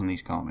turtles in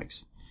these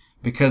comics.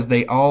 Because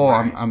they all,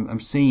 right.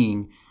 I'm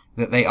seeing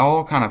that they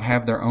all kind of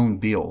have their own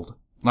build.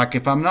 Like,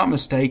 if I'm not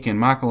mistaken,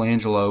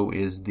 Michelangelo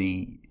he's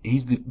the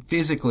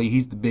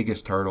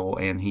biggest turtle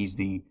and he's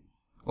the,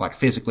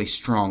 physically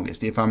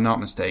strongest, if I'm not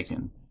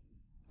mistaken.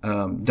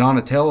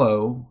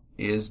 Donatello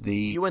is the...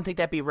 You wouldn't think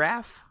that'd be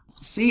Raph?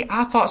 See,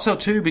 I thought so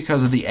too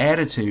because of the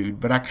attitude,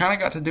 but I kind of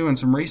got to doing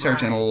some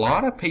research, and a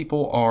lot of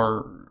people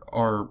are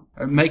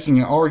making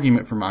an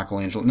argument for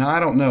Michelangelo. Now, I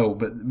don't know,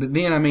 but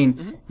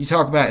then, you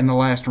talk about in The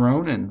Last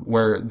Ronin,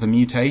 where the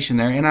mutation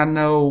there, and I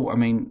know,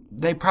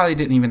 they probably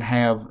didn't even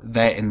have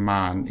that in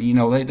mind.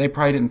 They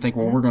probably didn't think,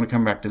 well, we're going to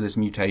come back to this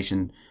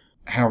mutation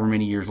however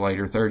many years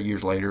later, 30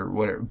 years later,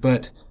 whatever.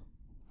 But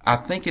I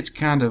think it's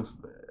kind of...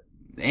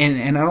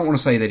 And I don't want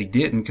to say that he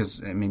didn't,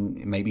 because,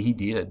 maybe he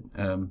did.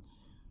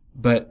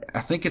 But I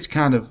think it's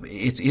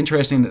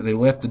interesting that they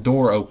left the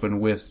door open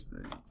with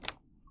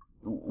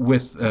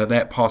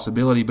that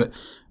possibility. But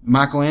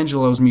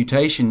Michelangelo's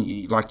mutation,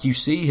 you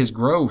see his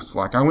growth.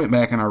 I went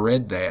back and I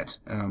read that.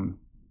 And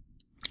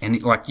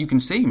you can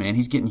see, man,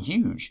 he's getting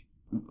huge.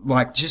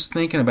 Just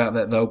thinking about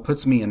that, though,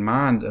 puts me in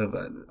mind of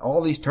all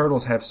these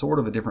turtles have sort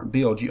of a different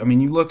build. You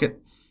look at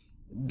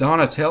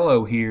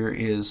Donatello here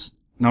is...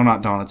 No,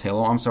 not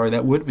Donatello. I'm sorry,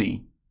 that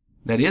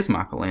is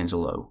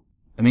Michelangelo.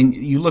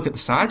 You look at the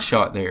side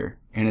shot there,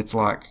 and it's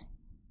like,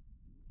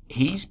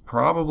 he's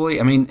probably,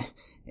 I mean,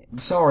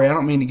 sorry, I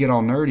don't mean to get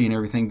all nerdy and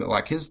everything, but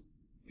like he's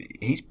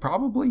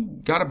probably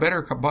got a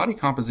better body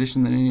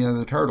composition than any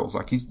other turtles.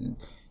 Like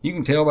you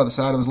can tell by the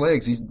side of his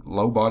legs, he's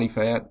low body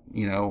fat,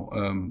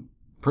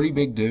 pretty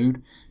big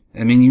dude.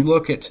 I mean, you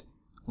look at,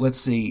 let's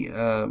see,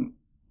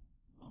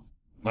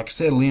 like I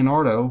said,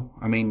 Leonardo,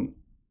 I mean,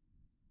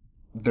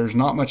 there's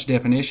not much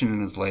definition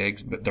in his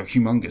legs, but they're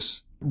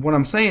humongous. What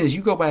I'm saying is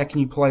you go back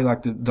and you play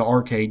like the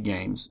arcade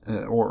games,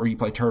 or you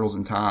play Turtles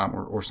in Time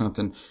or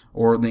something,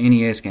 or the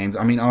NES games.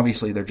 I mean,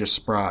 obviously they're just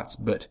sprites,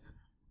 but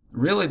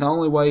really the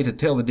only way to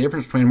tell the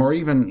difference between them, or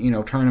even,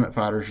 tournament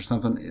fighters or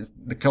something, is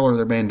the color of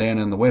their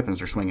bandana and the weapons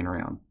they're swinging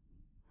around.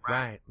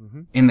 Right.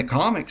 Mm-hmm. In the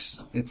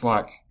comics, it's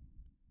like,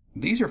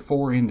 these are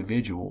 4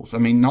 individuals. I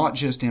mean, not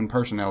just in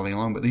personality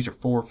alone, but these are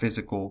 4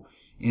 physical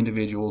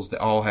individuals that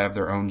all have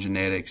their own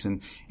genetics.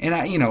 And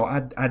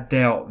I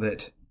doubt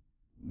that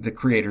the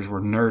creators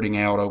were nerding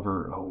out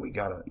over, we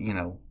gotta,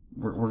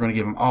 we're gonna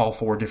give them all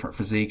 4 different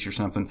physiques or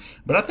something.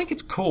 But I think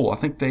it's cool. I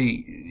think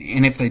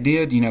and if they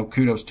did,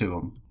 kudos to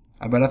them.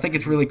 But I think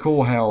it's really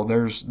cool how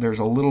there's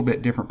a little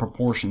bit different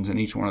proportions in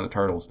each one of the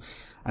turtles.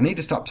 I need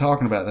to stop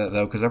talking about that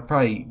though, because I've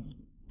probably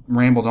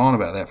rambled on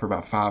about that for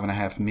about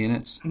 5.5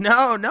 minutes.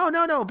 No,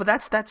 but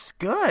that's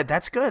good.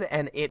 That's good.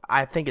 And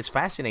I think it's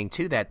fascinating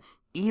too that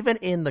even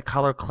in the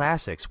color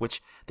classics,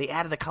 which they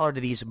added the color to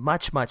these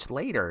much, much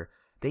later,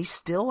 they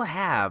still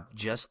have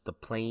just the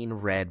plain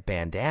red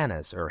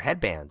bandanas or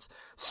headbands.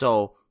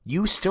 So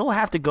you still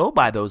have to go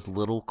by those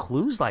little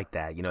clues like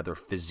that. Their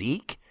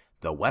physique,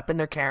 the weapon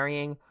they're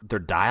carrying, their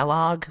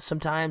dialogue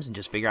sometimes, and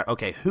just figure out,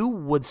 okay, who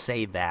would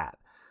say that?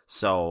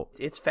 So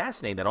it's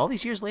fascinating that all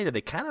these years later,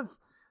 they kind of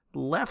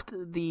left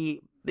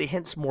the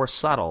hints more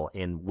subtle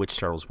in which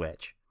turtle's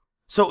which.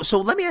 So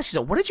let me ask you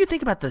something. What did you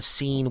think about the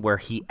scene where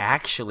he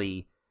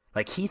actually,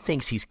 he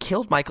thinks he's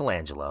killed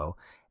Michelangelo,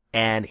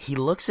 and he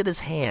looks at his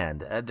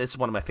hand. This is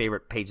one of my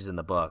favorite pages in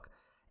the book.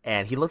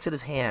 And he looks at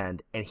his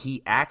hand, and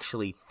he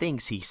actually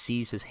thinks he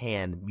sees his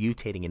hand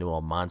mutating into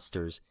a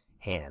monster's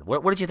hand.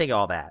 What did you think of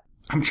all that?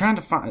 I'm trying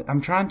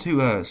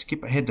to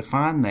skip ahead to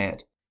find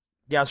that.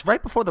 Yeah, it was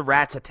right before the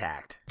rats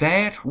attacked.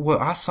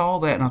 I saw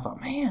that and I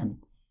thought, man,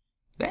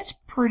 that's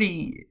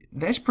pretty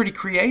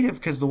creative,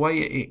 because the way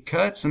it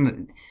cuts,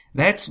 and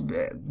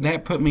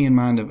that put me in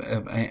mind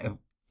of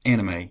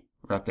anime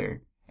right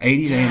there.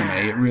 80s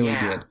anime, it really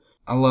did.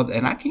 I love that,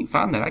 and I can't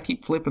find that. I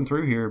keep flipping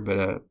through here,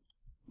 but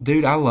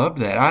dude, I loved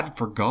that. I'd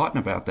forgotten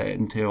about that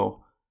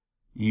until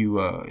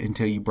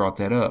you brought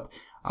that up.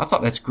 I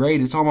thought that's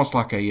great. It's almost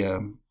like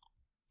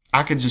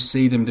I could just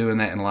see them doing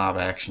that in live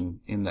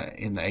action in the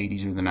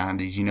 80s or the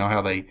 90s. You know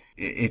how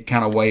it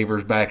kind of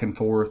wavers back and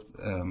forth.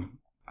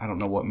 I don't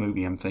know what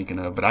movie I'm thinking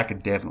of, but I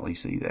could definitely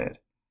see that.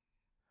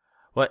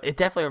 Well, it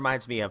definitely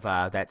reminds me of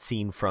that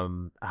scene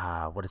from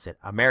what is it,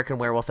 American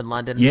Werewolf in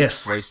London?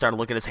 Yes, where you start to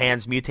look at his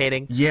hands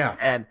mutating.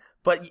 Yeah,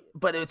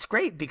 but it's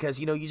great because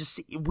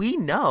we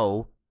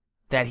know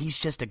that he's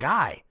just a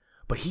guy,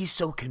 but he's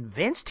so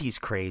convinced he's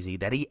crazy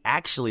that he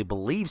actually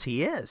believes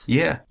he is.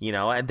 Yeah,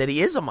 and that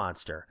he is a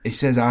monster. He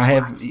says, "I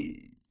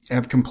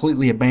have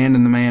completely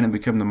abandoned the man and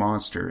become the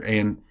monster."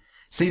 And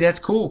see, that's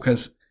cool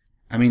because,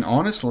 I mean,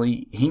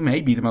 honestly, he may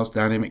be the most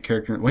dynamic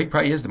character. Well, he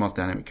probably is the most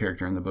dynamic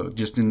character in the book,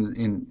 just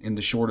in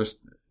the shortest,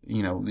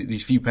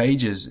 these few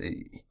pages.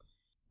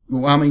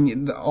 Well, I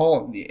mean,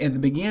 at the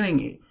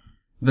beginning,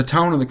 the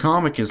tone of the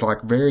comic is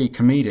like very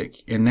comedic,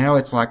 and now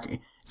it's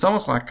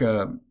almost like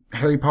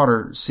Harry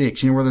Potter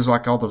 6, where there's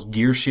like all those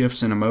gear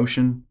shifts in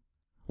emotion,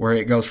 where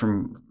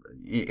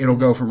it'll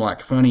go from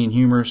like funny and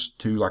humorous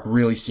to like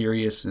really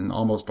serious and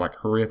almost like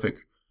horrific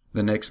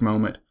the next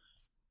moment.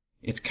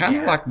 It's kind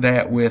of like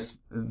that with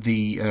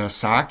the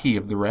psyche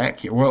of the rat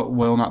kid.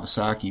 Well, not the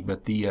psyche,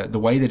 but the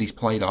way that he's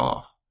played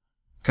off.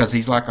 Because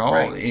he's like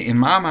in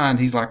my mind,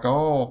 he's like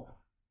all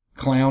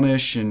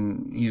clownish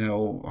and,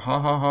 ha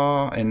ha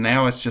ha. And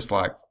now it's just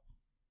like,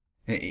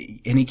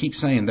 and he keeps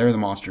saying, they're the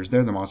monsters,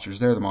 they're the monsters,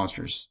 they're the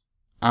monsters.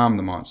 I'm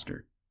the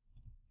monster.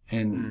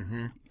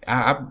 And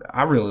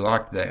I really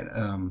liked that.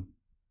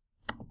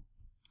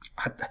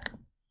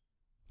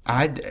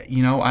 I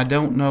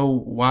don't know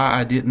why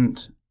I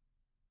didn't.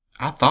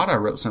 I thought I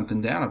wrote something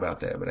down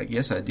about that, but I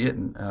guess I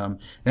didn't.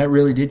 That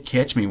really did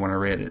catch me when I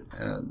read it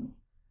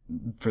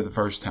for the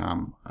first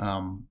time.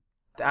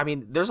 I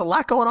mean, there's a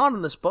lot going on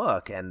in this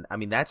book, and I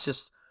mean,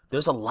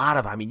 there's a lot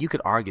of. I mean, you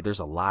could argue there's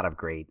a lot of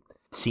great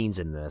scenes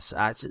in this.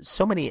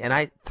 So many, and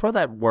I throw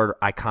that word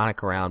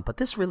iconic around, but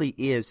this really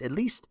is, at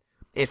least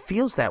it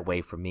feels that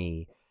way for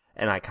me,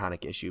 an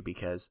iconic issue,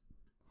 because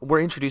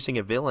we're introducing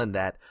a villain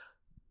that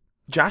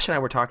Josh and I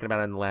were talking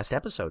about in the last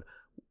episode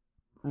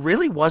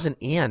really wasn't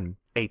in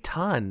a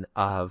ton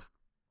of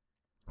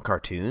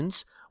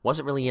cartoons,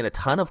 wasn't really in a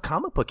ton of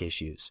comic book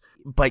issues,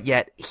 but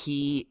yet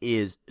he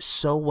is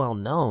so well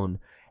known,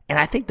 and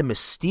I think the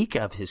mystique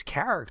of his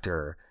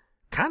character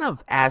kind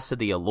of adds to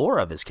the allure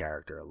of his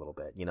character a little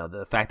bit,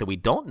 the fact that we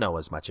don't know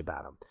as much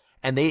about him.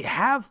 And they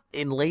have,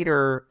 in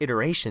later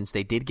iterations,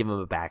 they did give him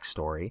a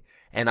backstory,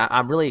 and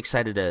I'm really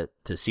excited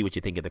to see what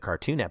you think of the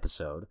cartoon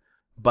episode.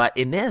 But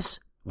in this,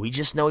 We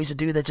just know he's a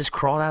dude that just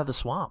crawled out of the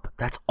swamp.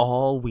 That's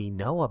all we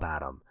know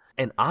about him.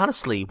 And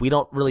honestly, we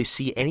don't really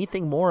see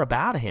anything more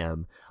about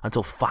him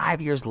until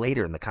 5 years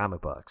later in the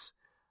comic books.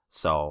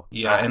 So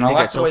yeah, and I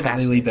like the way that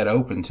they leave that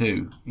open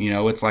too. You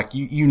know, it's like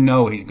you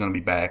know he's going to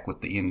be back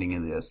with the ending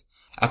of this.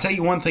 I'll tell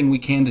you one thing we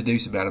can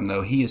deduce about him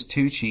though: he is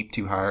too cheap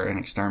to hire an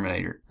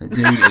exterminator. The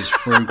dude is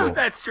frugal.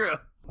 That's true.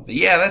 But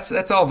yeah,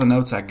 that's all the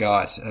notes I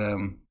got.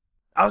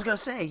 I was gonna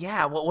say,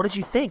 yeah. Well, what did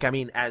you think? I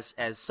mean, as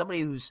somebody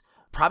who's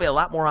probably a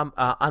lot more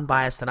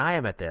unbiased than I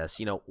am at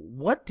this, you know,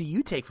 what do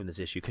you take from this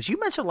issue? Because you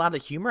mentioned a lot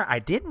of humor I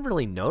didn't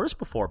really notice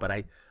before, but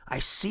I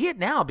see it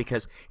now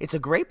because it's a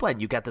great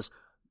blend. You got this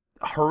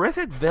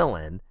horrific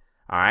villain,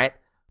 all right,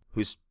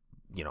 who's,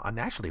 you know,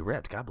 unnaturally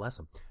ripped, God bless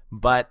him,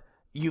 but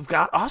you've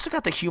also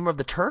got the humor of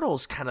the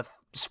turtles kind of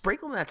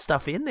sprinkling that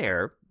stuff in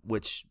there,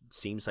 which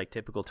seems like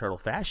typical turtle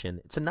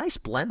fashion. It's a nice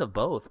blend of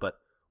both, but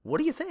what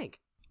do you think?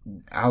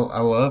 I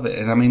love it.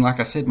 And I mean, like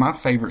I said, my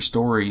favorite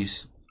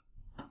stories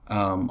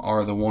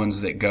are the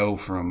ones that go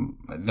from,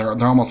 they're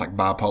almost like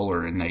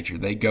bipolar in nature.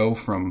 They go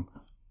from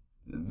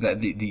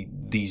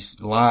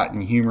these light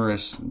and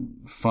humorous,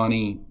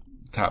 funny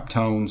type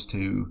tones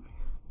to,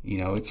 you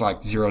know, it's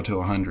like 0 to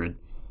 100.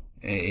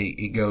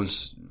 It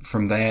goes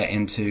from that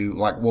into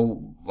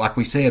like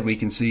we said, we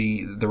can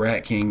see the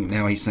Rat King.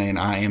 Now he's saying,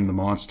 I am the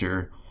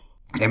monster.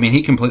 I mean,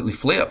 he completely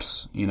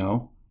flips, you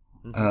know.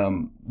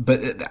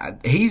 But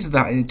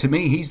to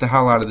me, he's the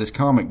highlight of this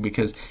comic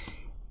because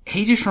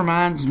he just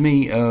reminds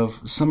me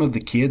of some of the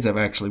kids I've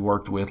actually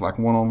worked with, like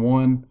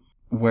one-on-one,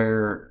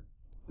 where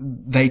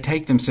they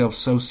take themselves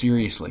so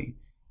seriously.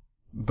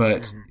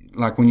 But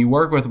like when you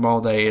work with them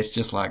all day, it's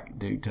just like,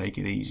 dude, take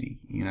it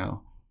easy, you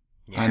know.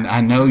 Yeah.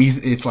 I know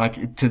it's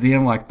like to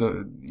them, like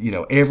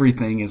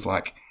everything is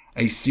like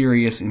a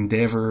serious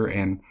endeavor,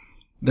 and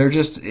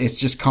it's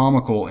just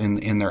comical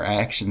in their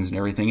actions and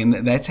everything.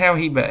 And that's how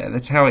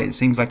it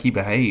seems like he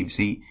behaves.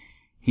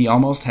 He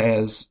almost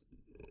has,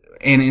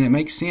 and it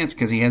makes sense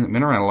because he hasn't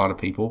been around a lot of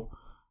people,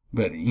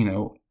 but you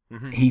know,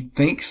 he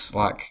thinks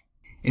like,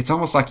 it's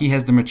almost like he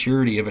has the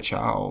maturity of a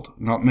child.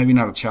 Maybe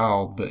not a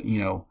child, but you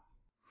know.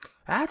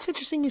 That's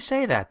interesting you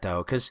say that,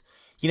 though, because,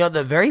 you know,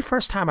 the very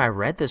first time I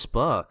read this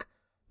book,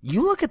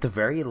 you look at the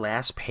very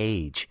last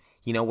page,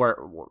 you know, where,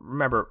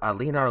 remember,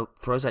 Leonardo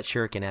throws that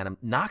shuriken at him,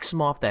 knocks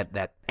him off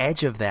that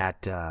edge of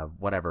that,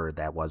 whatever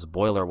that was,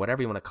 boiler,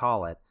 whatever you want to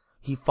call it.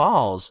 He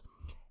falls,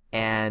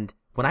 and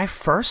when I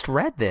first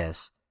read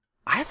this,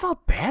 I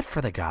felt bad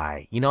for the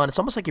guy, you know, and it's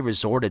almost like he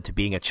resorted to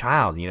being a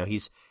child. You know,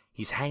 he's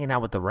hanging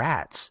out with the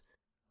rats.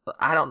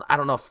 I don't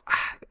know if,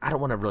 I don't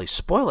want to really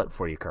spoil it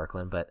for you,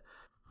 Kirkland, but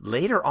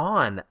later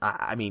on,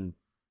 I mean,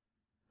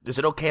 is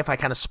it okay if I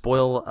kind of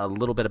spoil a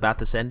little bit about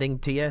this ending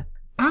to you?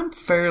 I'm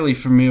fairly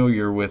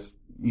familiar with,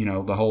 you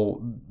know, the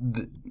whole.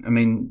 I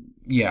mean,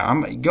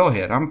 yeah. Go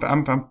ahead. I'm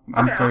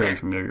fairly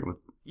familiar with.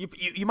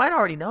 You might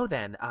already know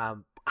then.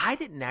 I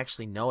didn't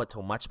actually know it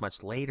till much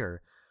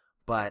later,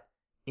 but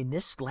in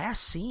this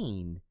last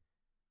scene,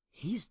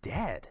 he's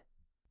dead.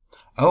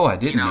 Oh, I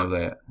didn't know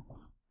that.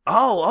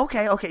 Oh,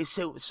 okay.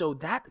 So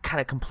that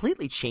kind of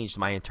completely changed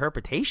my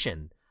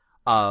interpretation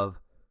of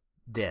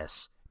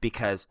this,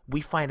 because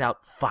we find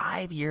out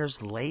 5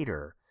 years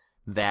later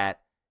that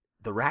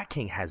the Rat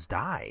King has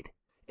died.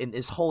 In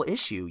this whole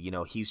issue, you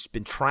know, he's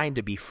been trying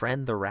to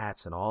befriend the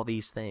rats and all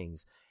these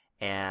things,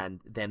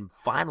 and then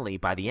finally,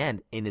 by the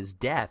end, in his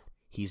death,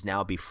 he's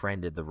now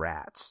befriended the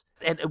rats.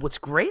 And what's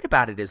great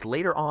about it is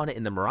later on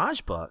in the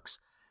Mirage books,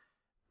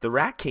 the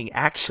Rat King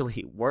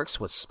actually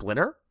works with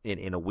Splinter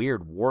in a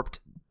weird,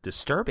 warped,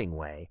 disturbing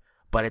way,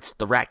 but it's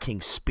the Rat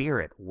King's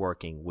spirit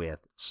working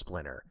with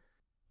Splinter.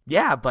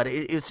 Yeah, but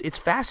it's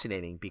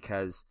fascinating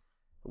because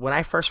when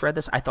I first read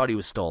this, I thought he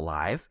was still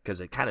alive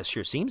because it kind of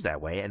sure seems that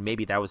way, and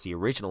maybe that was the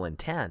original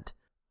intent.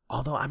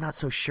 Although I'm not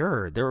so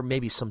sure. There were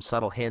maybe some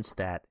subtle hints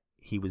that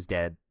he was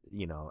dead,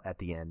 you know, at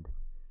the end.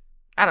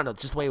 I don't know,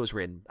 just the way it was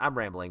written. I'm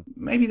rambling.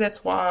 Maybe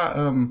that's why.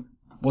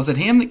 Was it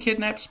him that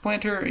kidnapped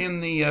Splinter in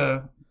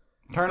the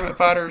Tournament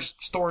Fighters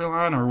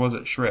storyline, or was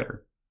it Shredder?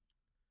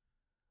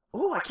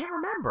 Oh, I can't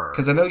remember.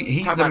 Because I know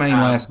he's the main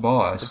last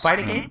boss. The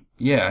fighting game?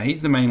 Yeah,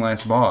 he's the main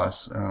last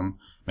boss.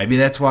 Maybe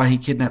that's why he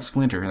kidnapped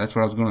Splinter. That's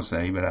what I was going to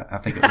say, but I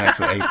think it was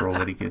actually April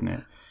that he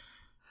kidnapped.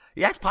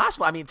 Yeah, it's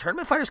possible. I mean,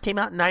 Tournament Fighters came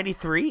out in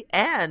 93,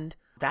 and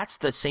that's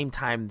the same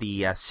time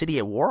the City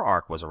at War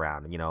arc was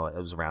around. You know, it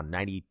was around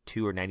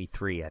 92 or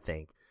 93, I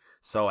think.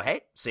 So,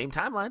 hey, same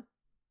timeline.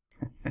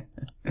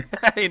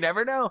 You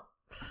never know.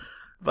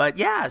 But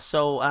yeah,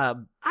 so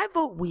I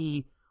vote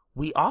we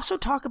also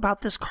talk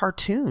about this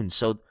cartoon.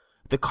 So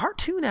the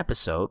cartoon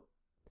episode,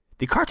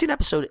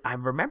 I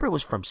remember it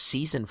was from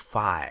season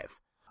 5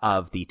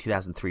 of the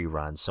 2003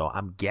 run. So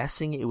I'm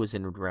guessing it was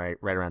in right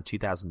around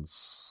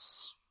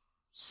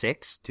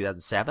 2006,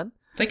 2007.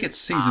 I think it's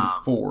season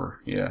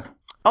 4, yeah.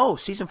 Oh,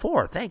 season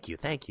 4. Thank you.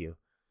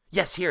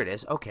 Yes, here it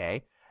is.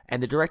 Okay.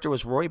 And the director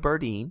was Roy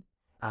Burdine.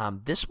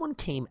 This one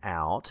came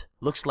out,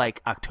 looks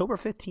like October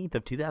 15th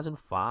of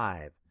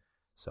 2005.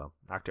 So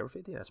October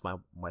 15th, that's my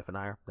wife and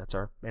I. That's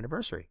our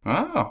anniversary.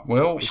 Oh,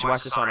 well. We should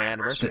watch this on our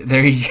anniversary.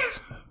 There you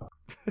go.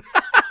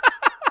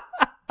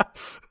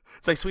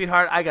 It's like,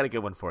 sweetheart, I got a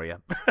good one for you.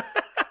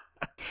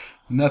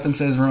 Nothing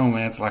says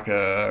romance like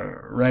a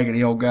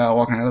raggedy old guy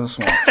walking out of the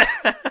swamp.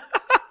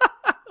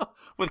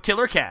 With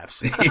killer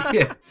calves.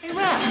 Yeah. Hey,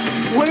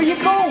 Ralph, where are you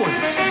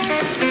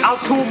going?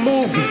 Out to a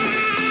movie.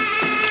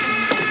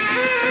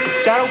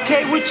 That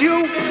okay with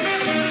you?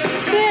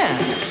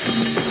 Yeah.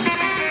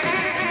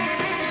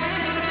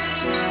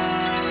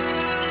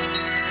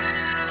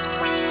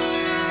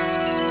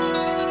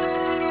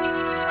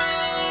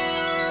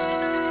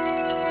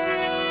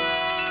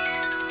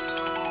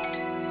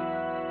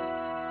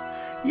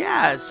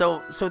 Yeah,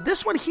 so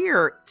this one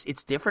here,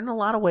 it's different in a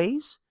lot of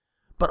ways,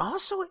 but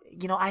also,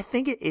 I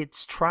think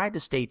it's tried to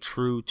stay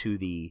true to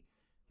the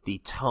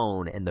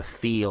tone and the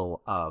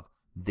feel of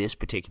this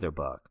particular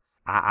book.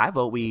 I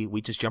vote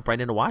we just jump right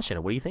into watching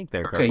it. What do you think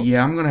there, Okay, Kirkle?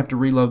 yeah, I'm going to have to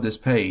reload this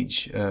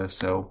page,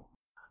 so...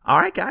 All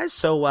right, guys,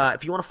 so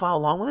if you want to follow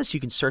along with us, you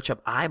can search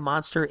up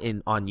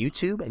iMonster on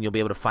YouTube, and you'll be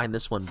able to find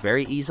this one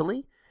very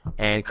easily.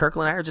 And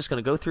Kirkle and I are just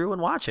going to go through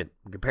and watch it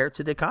and compare it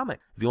to the comic.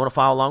 If you want to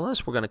follow along with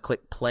us, we're going to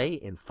click play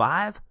in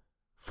 5,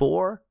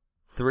 4,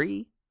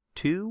 3,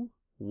 2,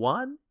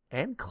 1,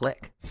 and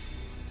click.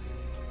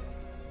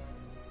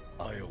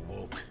 I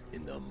awoke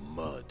in the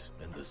mud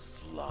and the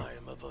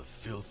slime of a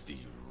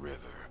filthy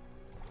river.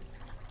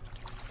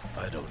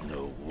 I don't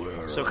know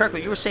where. So,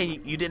 Kirkle, you were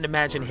saying you didn't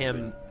imagine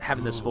him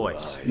having this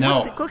voice.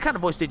 No. What kind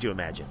of voice did you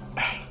imagine?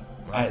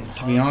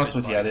 To be honest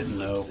with you, I didn't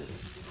know.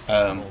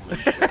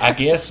 I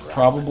guess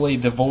probably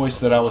the voice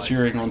that I was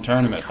hearing on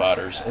Tournament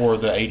Fighters or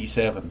the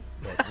 87,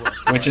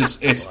 which is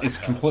it's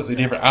completely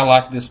different. I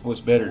like this voice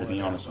better, to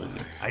be honest with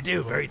you. I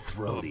do, very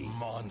throaty.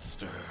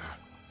 Monster,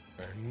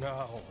 and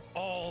now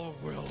all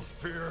will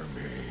fear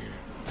me.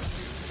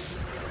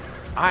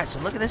 All right,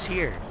 so look at this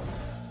here.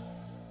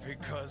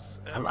 Because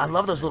I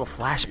love those little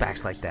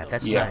flashbacks like that.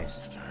 That's Yeah.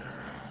 nice.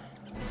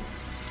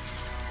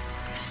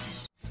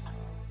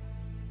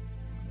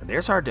 And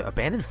there's our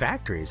abandoned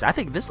factories. I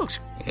think this looks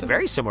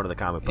very similar to the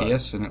comic book.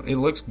 Yes, and it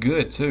looks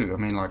good too. I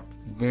mean, like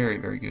very,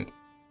 very good.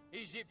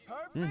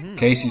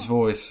 Casey's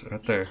voice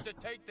right there.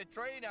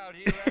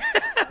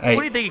 Hey,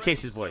 What do you think of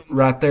Casey's voice?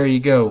 right there you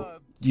go.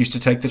 Used to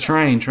take the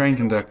train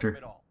conductor.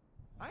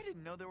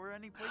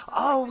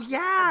 Oh,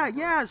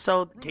 yeah.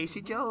 So,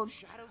 Casey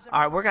Jones.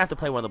 All right, we're going to have to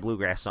play one of the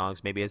Bluegrass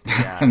songs, maybe as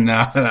the,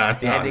 No,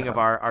 the ending of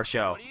our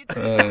show.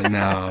 no,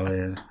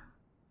 man.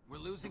 We're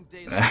losing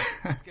daylight.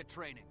 Let's get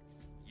training.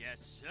 Yes,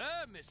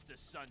 sir, Mr.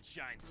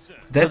 Sunshine, sir.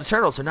 So the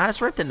Turtles are not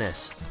as ripped in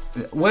this.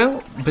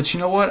 Well, but you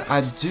know what?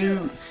 I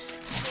do.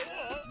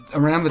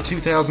 Around the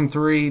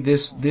 2003,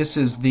 this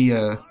is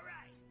the.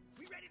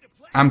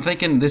 I'm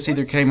thinking this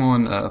either came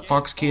on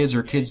Fox Kids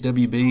or Kids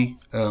WB.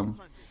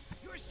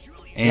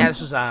 Yeah,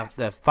 this was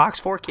the Fox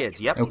 4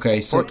 Kids. Yep.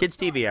 Okay, so 4 Kids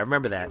TV. I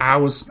remember that. I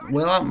was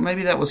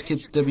maybe that was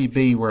Kids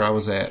WB where I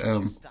was at.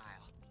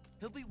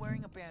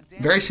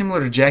 Very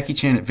similar to Jackie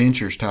Chan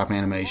Adventures type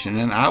animation,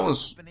 and I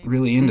was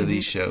really into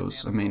these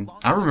shows. I mean,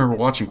 I remember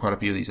watching quite a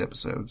few of these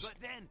episodes.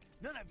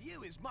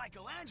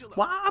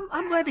 Well,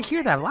 I'm glad to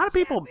hear that. A lot of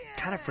people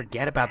kind of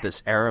forget about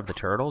this era of the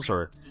Turtles,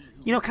 or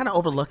kind of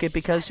overlook it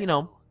because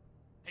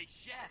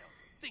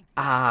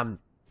I'm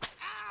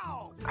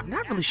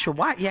not really sure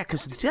why. Yeah,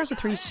 because the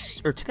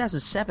 2003 or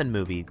 2007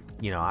 movie,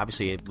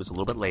 obviously it was a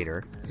little bit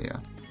later. Yeah.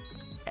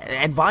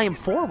 And Volume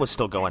 4 was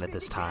still going at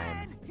this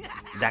time.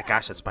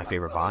 That's my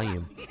favorite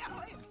volume.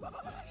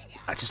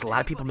 Just a lot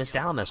of people missed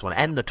out on this one,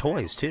 and the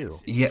toys too.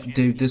 Yeah,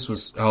 dude, this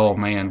was. Oh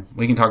man,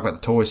 we can talk about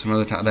the toys some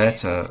other time.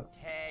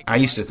 I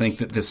used to think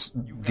that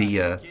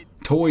the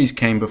toys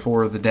came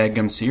before the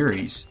dadgum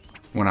series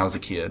when I was a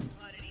kid.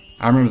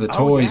 I remember the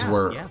toys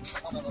were,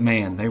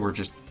 man, they were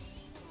just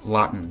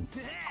Latin.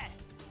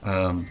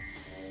 But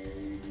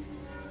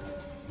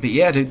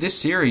yeah, dude, this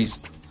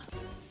series,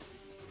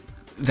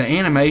 the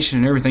animation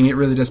and everything, it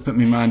really does put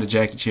me in mind of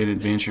Jackie Chan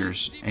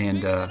Adventures.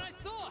 And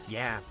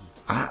Yeah.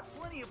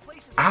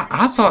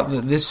 I thought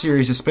that this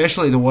series,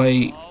 especially the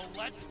way,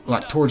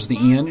 like towards the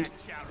end,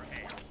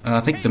 I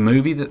think the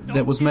movie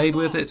that was made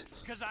with it,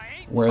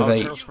 where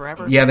they, Turtles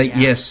Forever?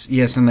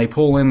 yes, and they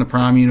pull in the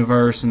Prime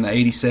Universe and the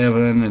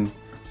 87, and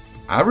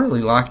I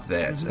really liked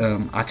that.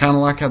 I kind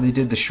of like how they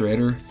did the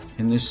Shredder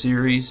in this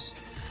series.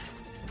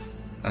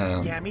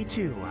 Yeah, me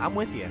too. I'm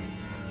with you.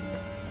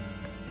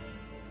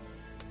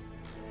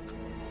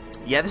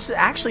 Yeah, this is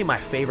actually my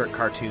favorite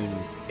cartoon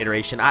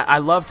iteration. I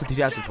love the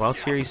 2012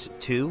 series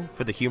too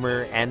for the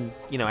humor and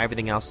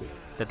everything else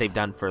that they've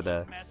done for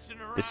the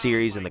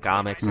series and the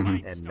comics,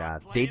 and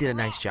they did a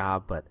nice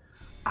job. But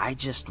I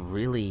just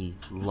really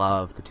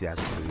love the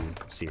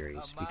 2003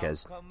 series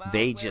because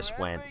they just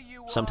went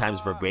sometimes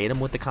verbatim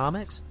with the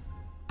comics,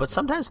 but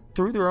sometimes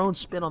threw their own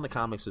spin on the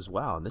comics as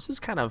well. And this is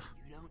kind of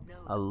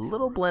a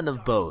little blend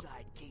of both.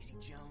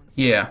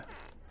 Yeah.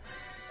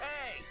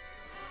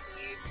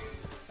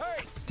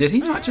 Had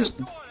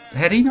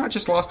he not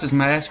just lost his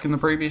mask in the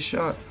previous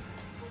shot?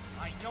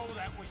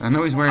 I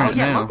know he's wearing it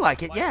Yeah, now. it looked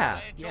like it.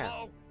 Yeah.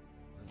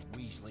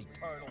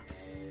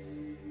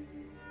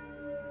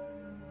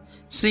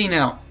 See,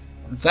 now,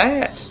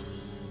 that's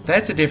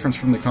a difference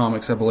from the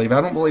comics, I believe.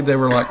 I don't believe they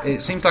were like...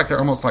 It seems like they're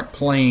almost like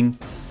playing...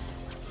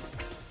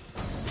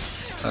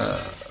 I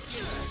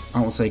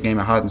won't say a game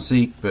of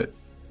hide-and-seek, but...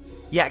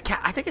 Yeah,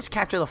 I think it's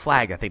Capture the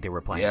Flag I think they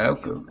were playing. Yeah,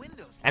 okay.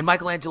 And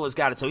Michelangelo's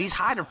got it, so he's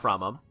hiding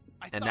from him.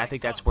 And I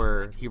think that's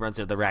where he runs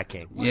into the Rat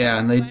King. Yeah,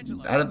 and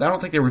I don't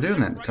think they were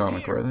doing that in the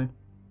comic, were they?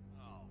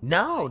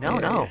 No.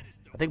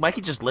 I think Mikey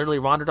just literally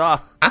wandered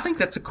off. I think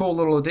that's a cool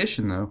little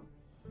addition, though.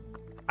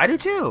 I do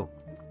too.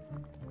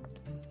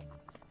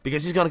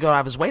 Because he's going to go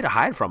out of his way to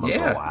hide from him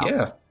for a while.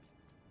 Yeah.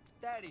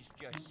 That is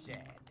just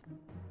sad.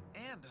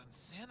 And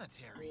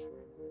unsanitary.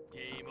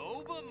 Game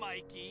over,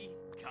 Mikey.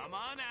 Come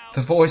on out.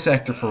 The voice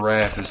actor for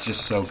Raph is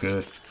just so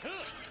good.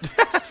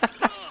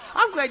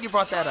 I'm glad you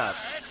brought that up.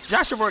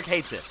 Joshua Borg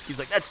hates it. He's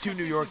like, that's too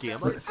New Yorky.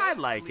 I'm like, I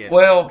like it.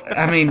 Well,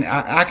 I mean,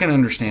 I can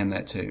understand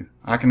that too.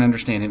 I can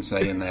understand him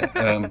saying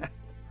that.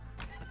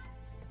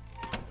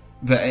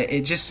 But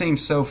it just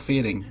seems so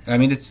fitting. I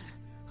mean, it's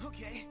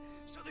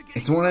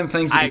one of them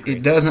things that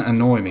it doesn't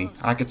annoy me.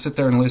 I could sit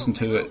there and listen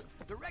to it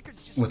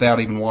without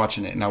even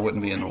watching it, and I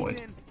wouldn't be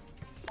annoyed.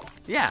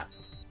 Yeah.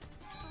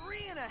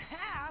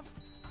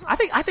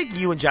 I think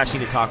you and Josh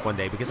need to talk one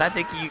day, because I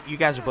think you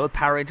guys are both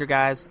Power Ranger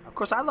guys. Of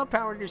course, I love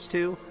Power Rangers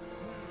too.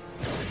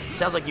 It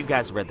sounds like you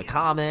guys have read the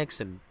comics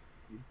and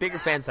bigger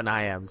fans than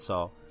I am,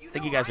 so I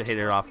think you guys would hit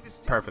it off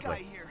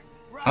perfectly.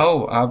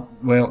 Oh,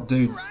 well,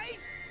 dude.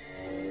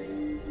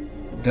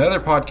 The other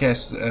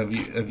podcasts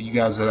of you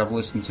guys that I've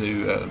listened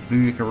to,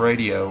 Booyaka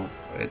Radio,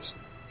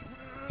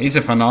 he's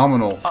a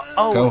phenomenal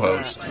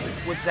co-host.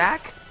 Was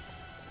Zach?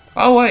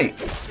 Oh, wait.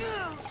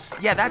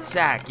 Yeah, that's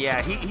Zach.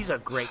 Yeah, he's a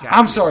great guy.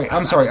 I'm sorry.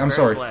 I'm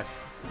sorry. Blessed.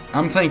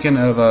 I'm thinking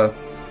of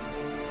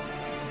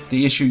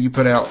the issue you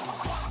put out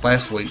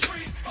last week.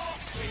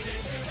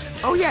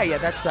 Oh, yeah,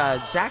 that's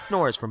Zach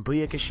Norris from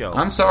Booyaka Show.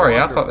 I'm sorry,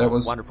 I thought that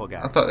was... Wonderful guy.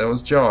 I thought that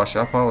was Josh,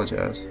 I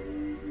apologize.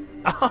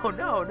 Oh,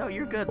 no,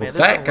 you're good, man.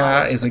 Well, that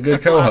guy is a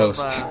good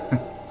co-host.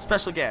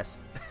 Special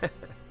guest.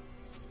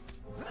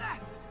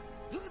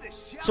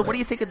 So what do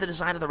you think of the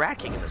design of the Rat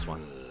King in this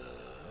one?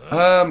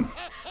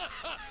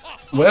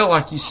 Well,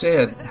 like you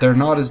said, they're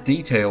not as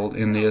detailed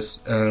in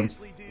this,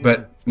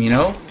 but, you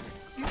know,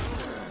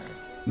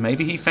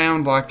 maybe he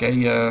found like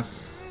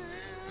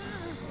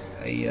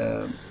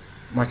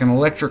like an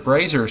electric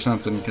razor or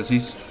something, because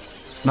he's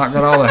not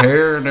got all the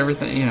hair and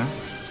everything, you know.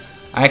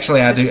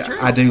 Actually,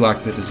 I do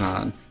like the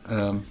design.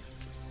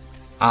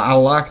 I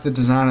like the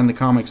design in the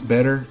comics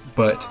better,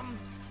 but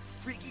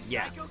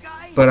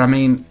I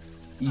mean,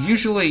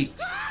 usually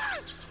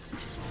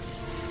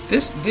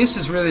this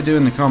is really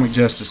doing the comic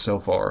justice so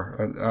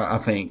far. I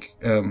think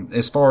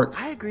as far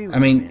I agree with I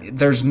mean, you,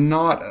 there's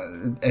not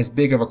as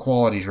big of a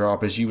quality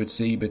drop as you would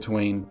see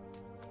between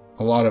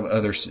a lot of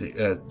other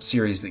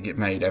series that get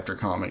made after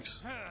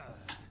comics.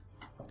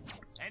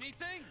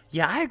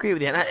 Yeah, I agree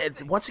with you.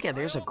 And once again,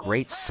 there's a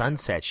great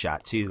sunset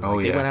shot, too.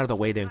 Oh, They yeah. went out of the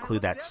way to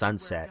include that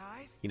sunset.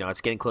 You know, it's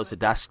getting close to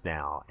dusk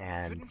now,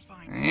 and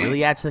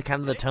really adds to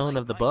kind of the tone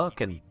of the book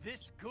and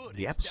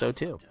the episode,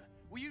 too.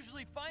 We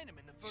usually find him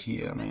in the first Yeah,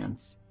 few man.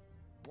 minutes.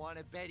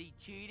 Wanna bet he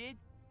cheated?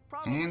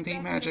 And he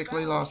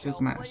magically lost his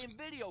mask. Playing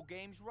video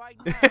games right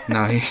now.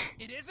 No, It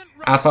isn't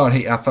I thought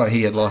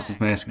he had lost his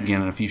mask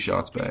again in a few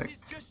shots back. This is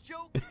just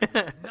joking.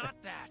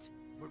 Not that.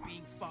 We're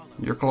being followed.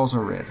 Your clothes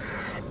are red.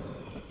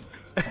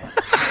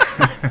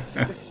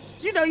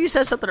 You know, you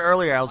said something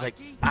earlier. I was like,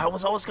 I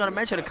was always going to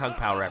mention a Kung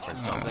Pao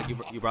reference, so I'm glad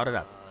you brought it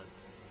up.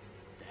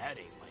 That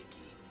ain't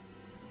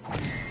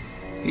Mikey.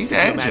 He's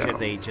Can you imagine agile. if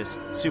they just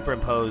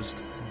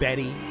superimposed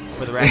Betty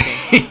for the Rat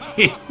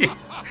King?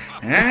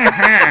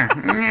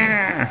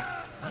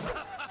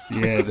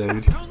 Yeah,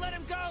 dude. Don't let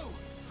him go.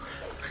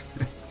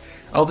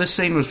 Oh, this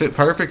scene would fit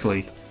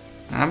perfectly.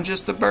 I'm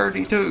just a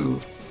birdie, too.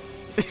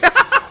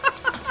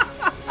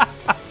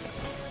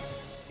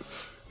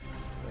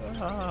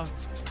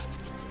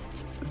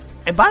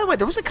 And by the way,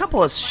 there was a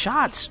couple of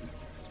shots,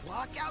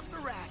 Block out the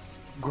rats.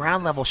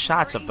 ground level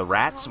shots of the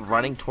rats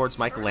running towards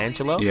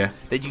Michelangelo. Yeah.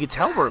 That you could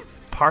tell were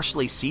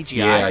partially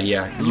CGI.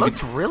 Yeah. It You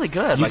looked really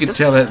good. you Like, could this,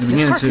 tell that at the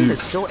this beginning, cartoon too.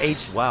 is still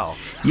aged well.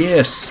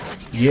 Yes.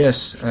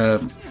 I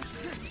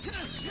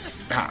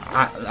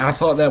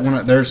thought that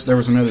when there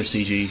was another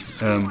CG.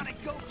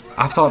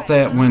 I thought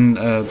that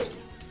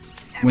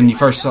when you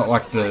first saw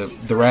like the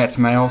rat's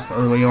mouth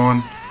early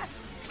on.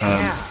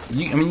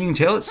 You can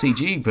tell it's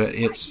CG, but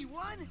it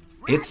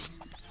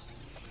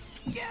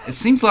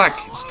seems like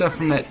stuff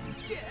from that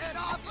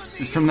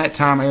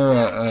time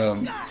era,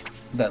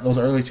 those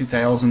early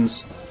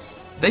 2000s.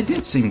 They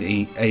did seem to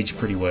age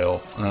pretty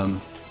well.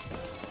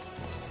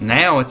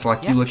 Now it's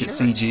like you look at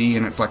CG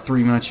and it's like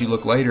 3 months you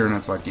look later and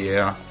it's like,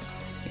 yeah,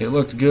 it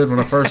looked good when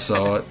I first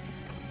saw it.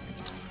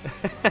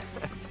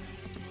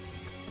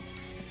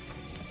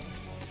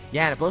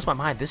 Yeah, and it blows my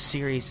mind. This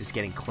series is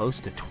getting close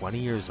to 20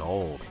 years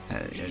old.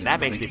 That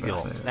makes me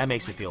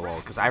feel old,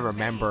 because I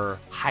remember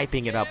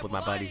hyping it up with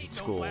my buddies at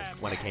school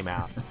when it came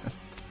out.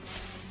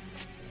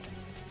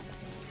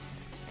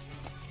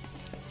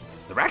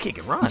 The Rat King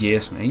can run.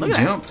 Yes, man. He Look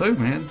can at that. jump too,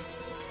 man.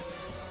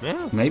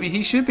 Yeah. Maybe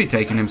he should be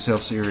taking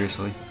himself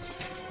seriously.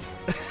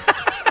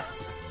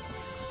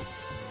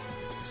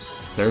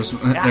 There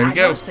you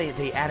go.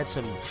 They added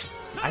some.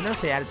 I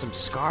noticed they added some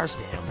scars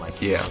to him, like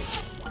Yeah.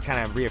 kind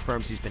of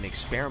reaffirms he's been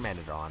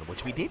experimented on,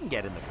 which we didn't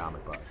get in the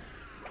comic book.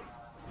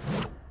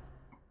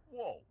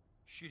 Whoa,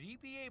 should he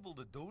be able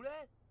to do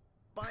that?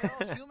 By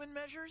all human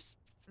measures,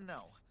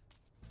 no.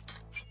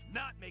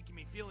 Not making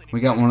me feel any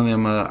We got one of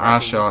them eye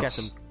He's got shots.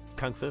 some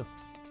kung fu.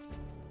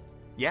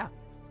 Yeah,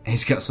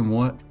 He's got some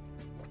what?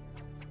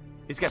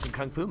 he's got some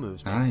kung fu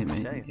moves, man. Aye, I'll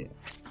man. tell you. Yeah.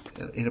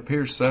 It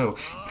appears so.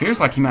 Appears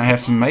like he might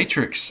have some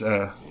Matrix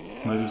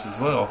moves as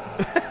well.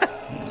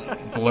 Just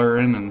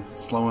blurring and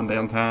slowing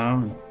down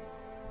time.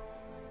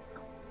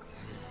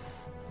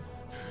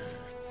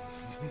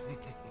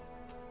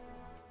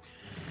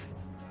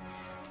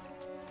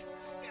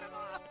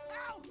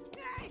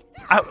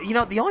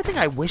 The only thing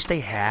I wish they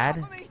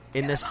had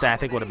in this that I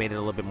think would have made it a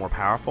little bit more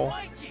powerful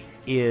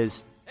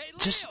is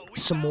just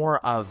some more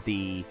of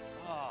the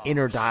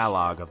inner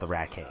dialogue of the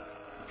Rat King.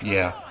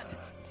 Yeah.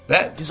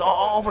 That Because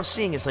all we're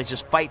seeing is like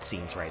just fight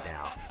scenes right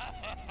now.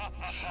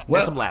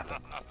 well, That's I'm laughing.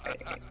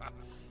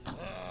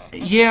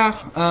 yeah.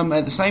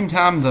 At the same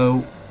time,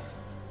 though,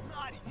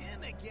 Not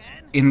him again.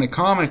 in the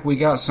comic we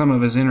got some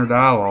of his inner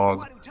dialogue,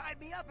 One who tied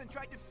me up and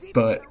tried to feed me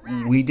but to the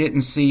rats. we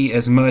didn't see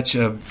as much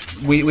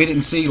of. We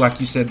didn't see, like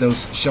you said,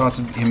 those shots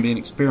of him being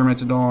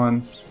experimented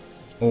on,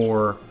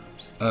 or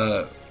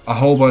a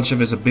whole bunch of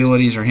his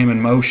abilities, or him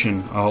in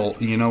motion.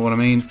 You know what I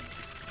mean?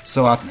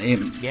 So I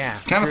Yeah,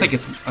 kind of true. think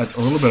it's a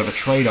little bit of a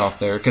trade-off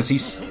there, because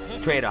he's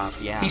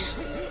Trade-off, yeah.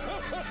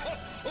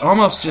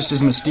 almost just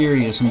as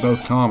mysterious in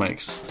both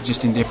comics,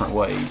 just in different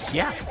ways.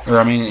 Yeah, Or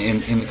I mean,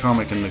 in the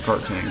comic and the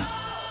cartoon.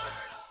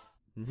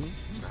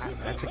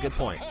 that's a good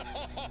point.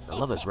 I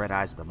love those red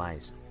eyes of the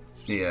mice.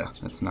 Yeah,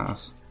 that's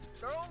nice.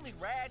 They're only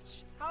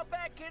rats. How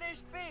bad can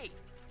this be?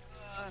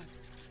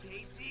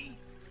 Casey?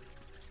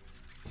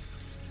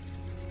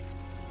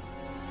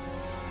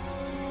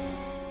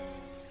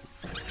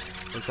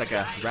 Looks like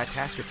a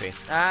ratastrophe.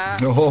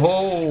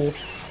 Oh,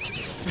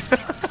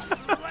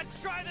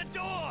 Let's try the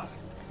door.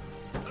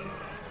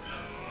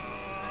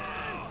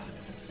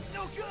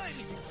 No good!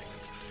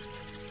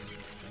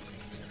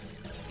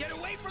 Get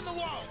away from the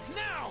walls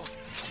now.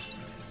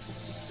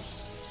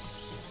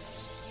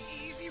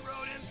 Easy,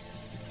 rodents.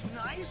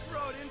 Nice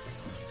rodents.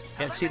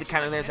 And see,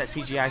 there's that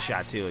CGI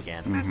shot too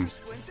again. Master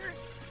Splinter?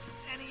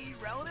 Any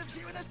relatives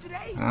here with us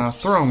today?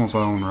 throw him a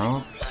bone,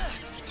 Rob.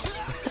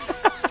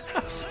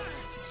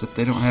 Except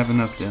they don't have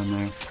enough down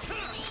there.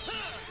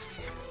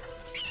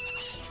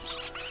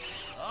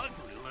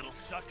 Ugly little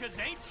suckers,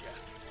 ain't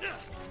ya?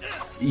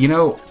 You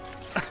know,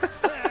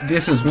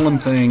 this is one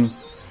thing,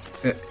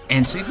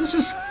 and see, this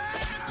is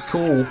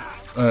cool.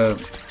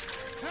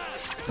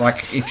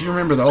 Like, if you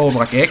remember the old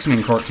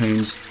X-Men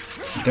cartoons,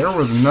 there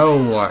was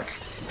no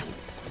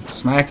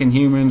smacking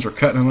humans or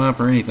cutting them up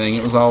or anything.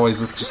 It was always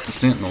with just the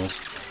Sentinels.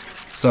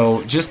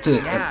 So just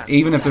to,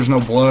 even if there's no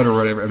blood or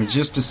whatever, I mean,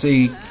 just to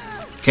see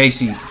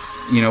Casey,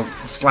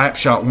 slap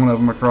shot one of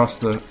them across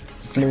the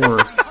floor,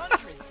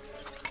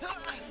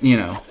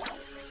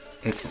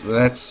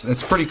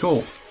 that's pretty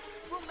cool.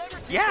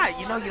 Yeah,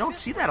 you don't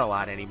see that a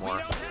lot anymore.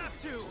 We don't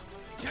have to.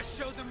 Just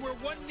show them we're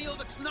one meal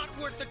that's not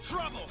worth the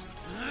trouble.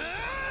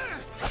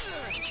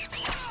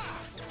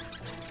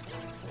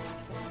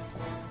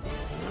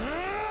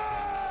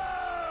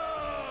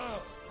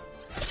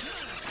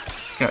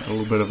 It's got a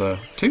little bit of a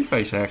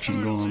Two-Face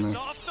action going on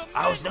there.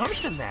 I was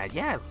noticing that,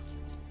 yeah.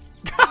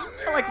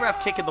 I like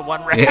Raph kicking the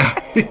one rat. Yeah.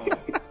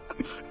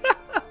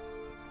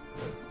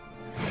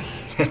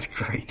 That's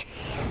great.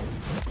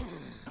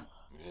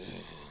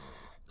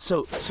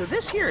 So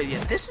this here,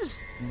 this is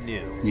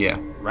new, Yeah.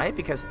 right?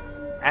 Because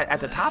at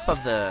the top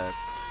of the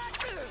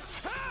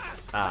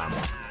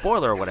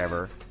boiler or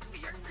whatever,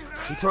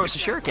 he throws a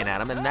shuriken at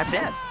him, and that's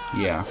it.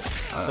 Yeah.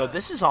 So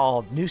this is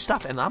all new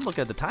stuff, and I'm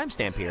looking at the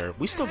timestamp here.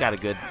 We still got a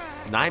good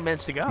 9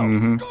 minutes to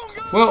go.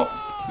 Well,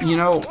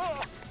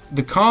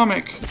 the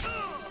comic,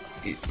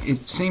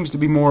 it seems to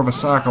be more of a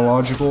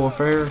psychological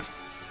affair.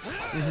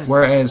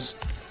 Whereas,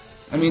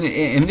 I mean,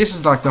 and this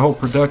is like the whole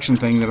production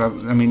thing that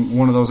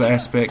one of those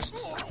aspects.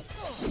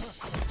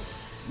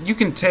 You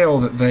can tell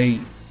that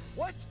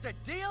What's the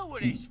deal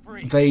with these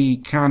freaks? they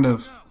kind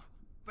of.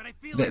 But I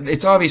feel like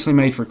It's obviously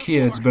made for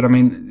kids, but I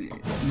mean,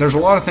 there's a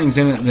lot of things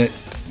in it that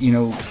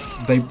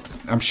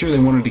I'm sure they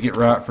wanted to get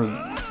right for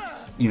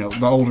the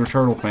older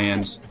Turtle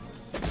fans.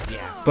 Yeah.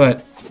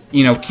 But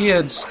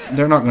kids,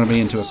 they're not going to be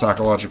into a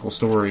psychological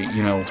story,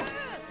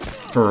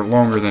 for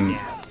longer than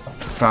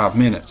 5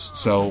 minutes.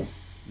 So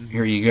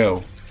here you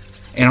go.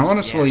 And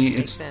honestly, Yeah,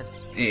 makes sense.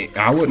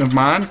 I wouldn't have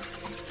mind.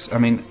 I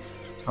mean,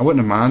 I wouldn't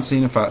have mind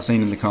seeing a fight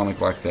scene in the comic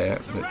like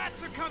that. But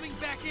Rats are coming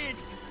back in.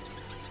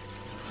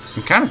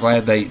 I'm kind of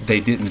glad they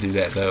didn't do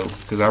that though,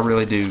 because I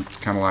really do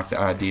kind of like the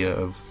idea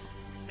of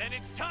Then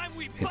it's time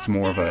we it's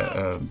more of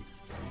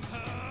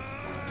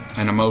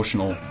an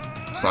emotional,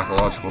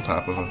 psychological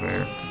type of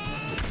affair.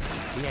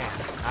 Yeah,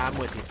 I'm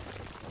with you.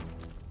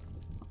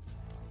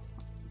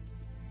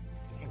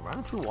 Dang,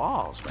 Running through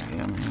walls, right?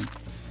 Yeah, man.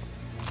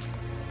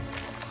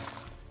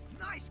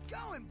 Nice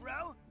going,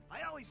 bro.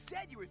 I always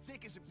said you were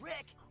thick as a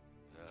brick.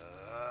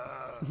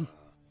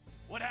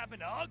 What happened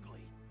to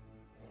Ugly?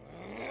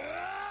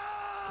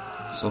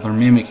 So they're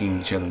mimicking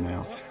each other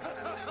now.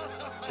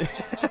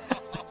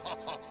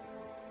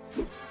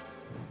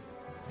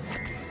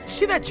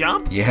 See that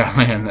jump? Yeah,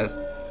 man,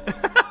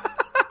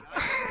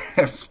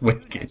 that's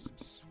wicked.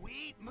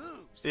 Sweet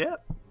moves. Yeah.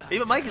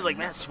 Even Mikey's like,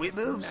 man, sweet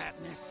moves.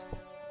 Madness.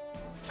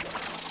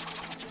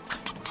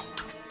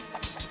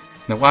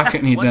 Now, why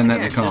couldn't he have Once done that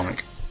in the again,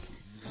 comic?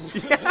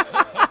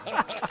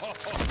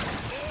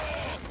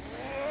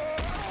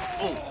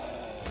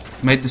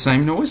 Made the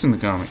same noise in the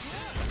comic.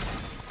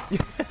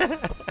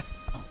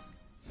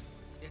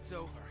 It's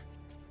over.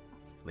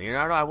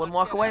 Leonardo, I wouldn't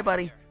walk away,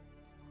 buddy.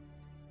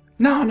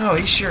 No,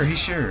 he's sure.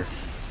 He's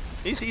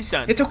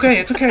done. It's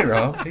okay,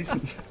 Rob.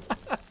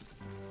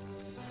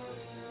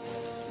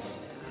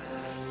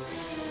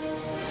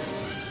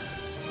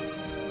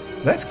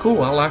 That's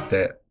cool. I like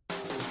that.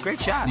 It's a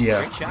great shot.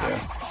 Yeah, Great shot.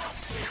 yeah.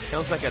 It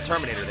looks like a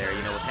Terminator there,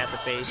 with half the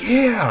face.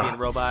 Yeah. Being a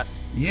robot.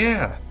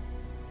 Yeah.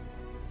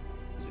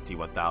 Is it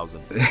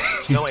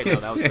T-1000? No, wait, no,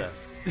 that was the...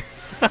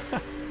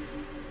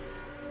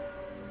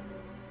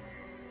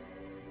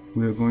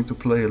 We are going to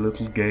play a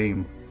little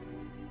game.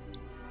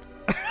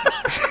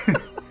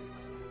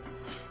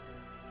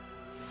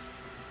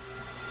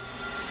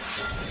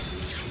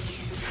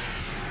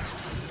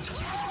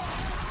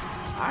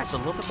 Alright, so a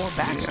little bit more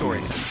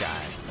backstory to this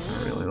guy.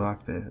 I really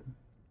like that.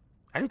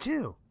 I do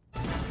too.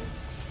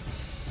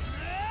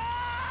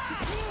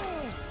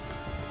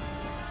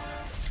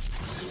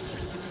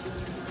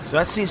 So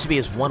that seems to be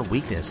his one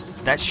weakness.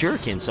 That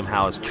shuriken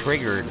somehow has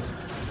triggered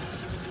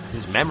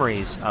his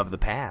memories of the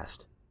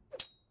past,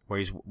 where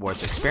he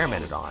was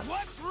experimented on.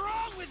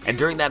 And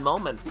during that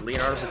moment,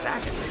 Leonardo's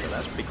attacking him, so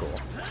that's pretty cool.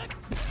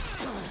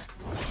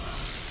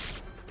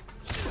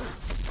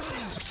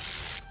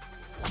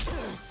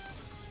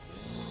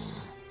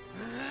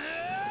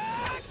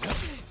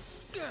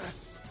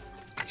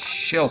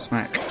 Shell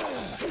smack.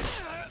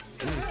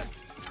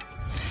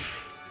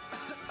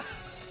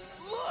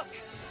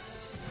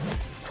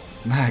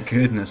 My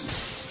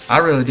goodness. I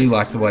really do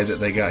like the way that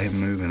they got him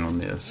moving on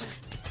this.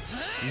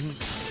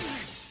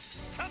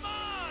 Come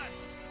on!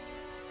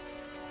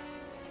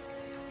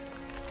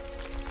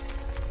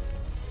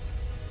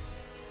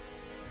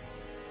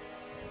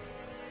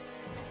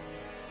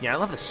 Yeah, I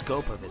love the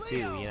scope of it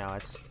too.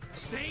 It's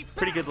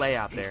pretty good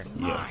layout there.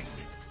 Yeah.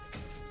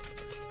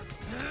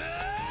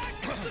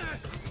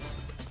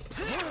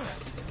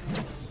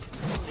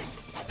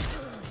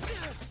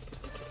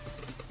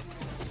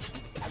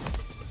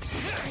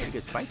 Pretty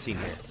good fight scene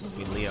here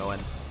between Leo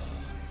and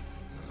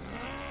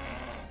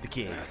the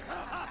king.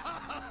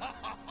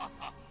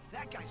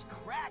 That guy's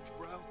cracked,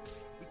 bro.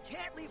 We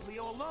can't leave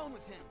Leo alone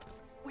with him.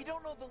 We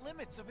don't know the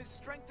limits of his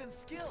strength and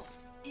skill,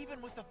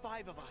 even with the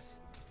 5 of us.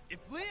 If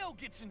Leo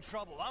gets in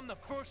trouble, I'm the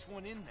first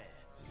one in there.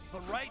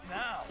 But right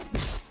now...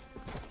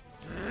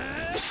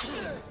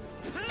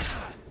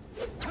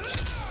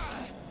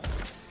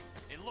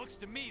 It looks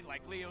to me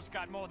like Leo's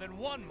got more than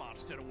one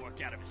monster to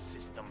work out of his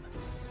system.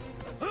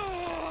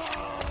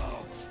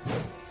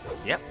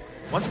 Yep.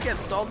 Once again,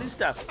 it's all new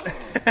stuff.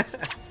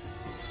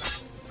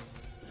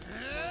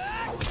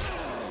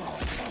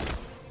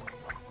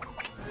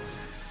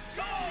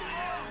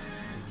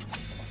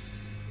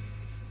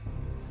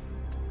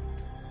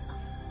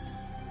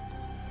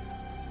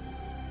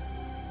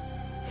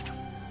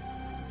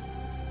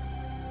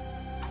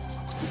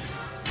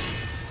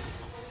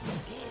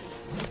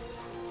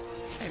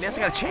 Hey,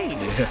 Nancy got a chain.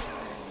 Yeah.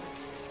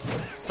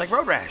 It's like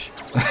Road Rash.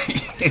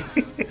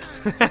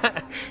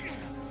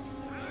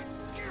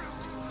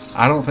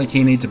 I don't think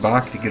he needs a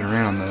bike to get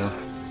around though.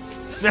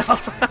 No.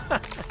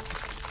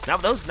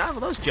 Not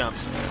with those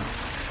jumps.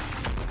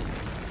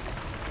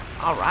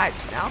 All right,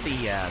 so now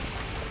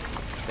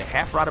the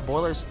half-rotted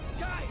boiler's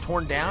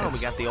torn down, and we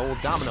got the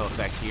old domino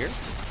effect here,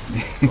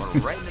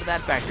 going right into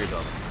that factory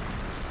building.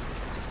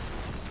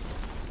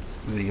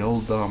 The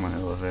old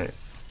domino effect.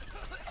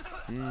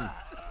 Leo!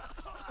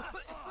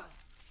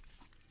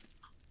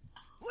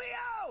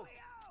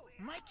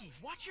 Mikey,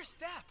 watch your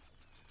step.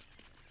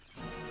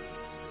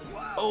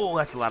 Whoa. Oh,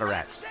 that's a lot of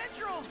rats.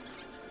 Central.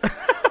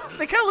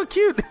 They kind of look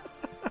cute.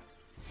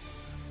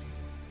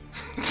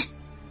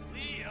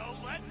 Leo,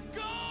 let's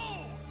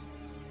go!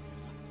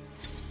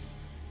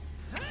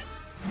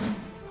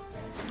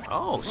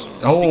 Oh,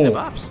 speaking of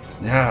ups.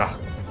 Yeah.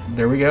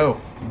 There we go.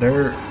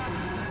 They're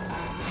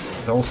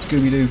the old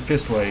Scooby-Doo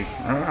fist wave.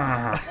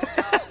 Ah.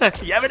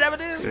 Yabba dabba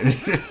doo.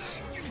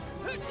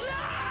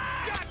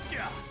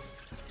 Gotcha!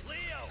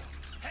 Leo,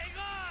 hang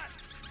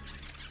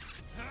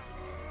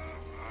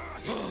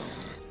on!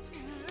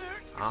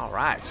 All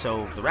right,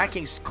 so the Rat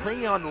King's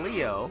clinging on to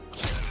Leo.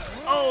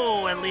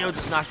 Oh, and Leo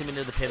just knocked him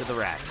into the pit of the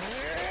rats.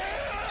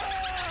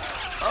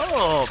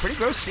 Oh, pretty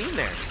gross scene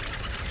there.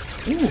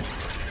 Ooh.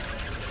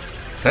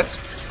 That's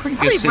pretty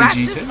How good many rats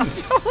CG is- too.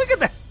 Oh, look at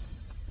that.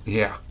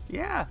 Yeah.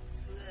 Yeah.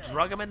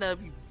 Drug him into...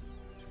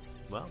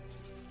 Well...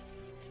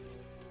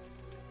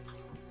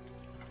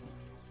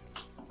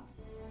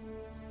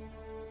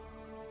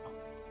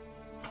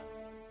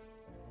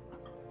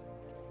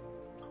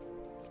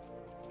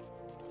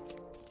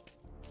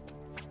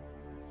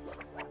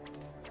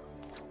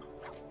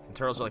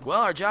 turtles are like, well,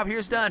 our job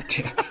here's done.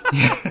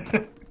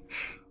 Yeah.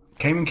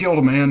 Came and killed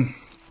a man.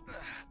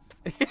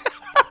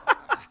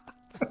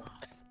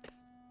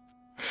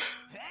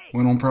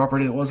 Went on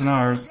property that wasn't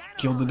ours.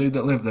 Killed the dude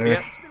that lived there.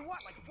 Yep. It's been what,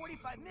 like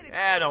 45 minutes?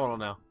 I don't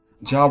know.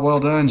 Job well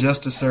done,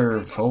 justice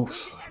served,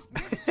 folks.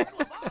 Best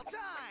turtle of all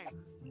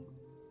time.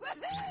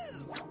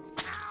 Woohoo!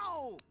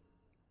 Ow!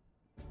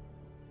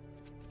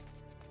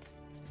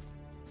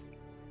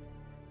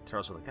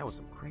 Turtles are like, that was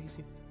some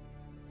crazy.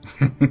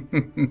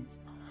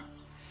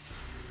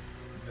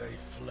 They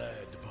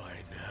fled by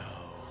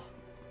now,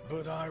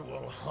 but I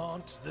will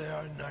haunt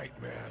their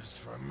nightmares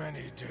for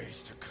many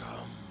days to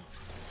come.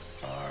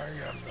 I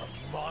am the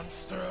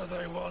monster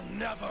they will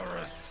never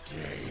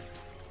escape.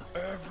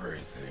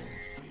 Everything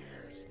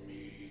fears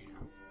me.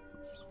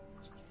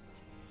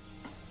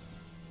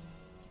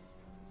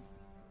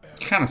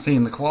 Kind of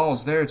seeing the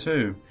claws there,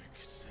 too.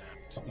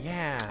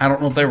 Yeah. I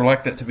don't know if they were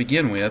like that to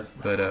begin with,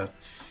 but,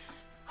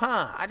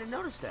 Huh, I didn't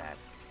notice that.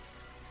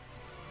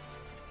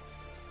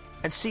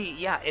 And see,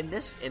 yeah, in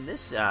this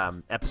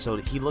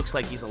episode, he looks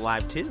like he's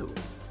alive too.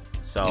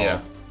 So Yeah.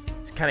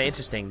 it's kind of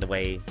interesting the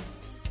way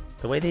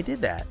they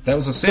did that. that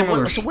was a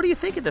similar... So what do you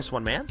think of this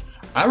one, man?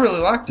 I really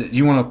liked it.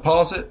 You want to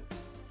pause it?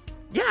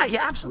 Yeah,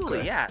 absolutely.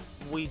 Okay. Yeah,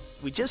 we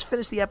just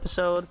finished the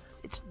episode.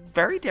 It's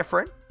very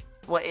different,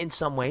 well, in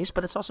some ways,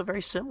 but it's also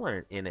very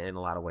similar in a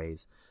lot of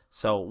ways.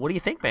 So, what do you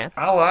think, man?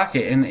 I like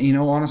it, and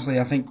honestly,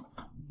 I think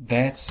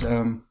that's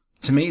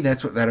to me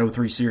that's what that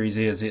 03 series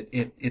is.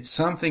 It's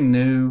something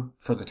new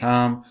for the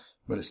time,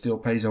 but it still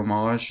pays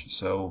homage.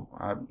 So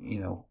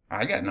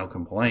I got no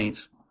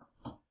complaints.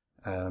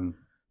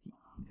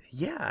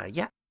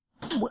 Yeah,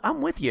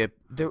 I'm with you.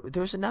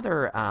 There's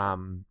another.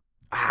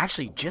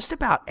 Actually, just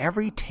about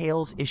every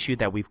Tales issue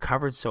that we've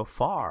covered so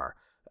far,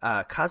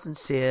 Cousin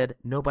Sid,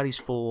 Nobody's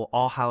Fool,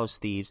 All Hallows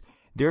Thieves.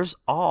 There's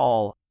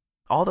all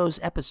those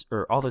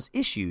all those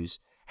issues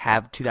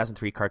have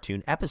 2003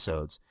 cartoon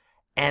episodes,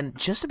 and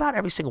just about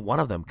every single one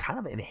of them kind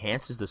of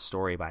enhances the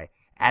story by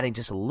adding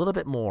just a little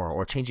bit more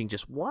or changing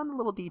just one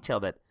little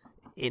detail that,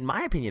 in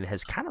my opinion,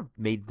 has kind of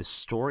made the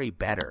story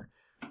better.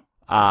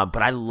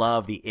 But I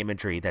love the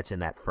imagery that's in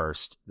that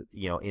first,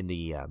 in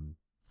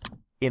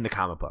the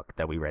comic book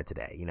that we read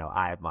today.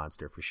 Eye of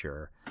Monster for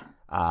sure.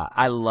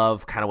 I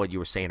love kind of what you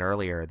were saying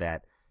earlier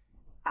that,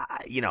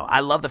 I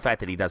love the fact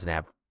that he doesn't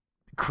have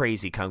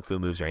crazy kung fu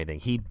moves or anything.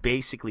 He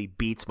basically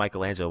beats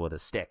Michelangelo with a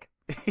stick,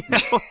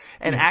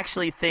 and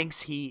actually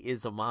thinks he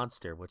is a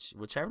monster,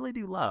 which I really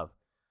do love.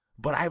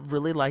 But I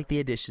really like the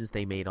additions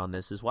they made on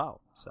this as well.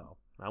 So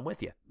I'm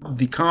with you.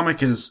 The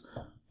comic is,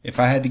 if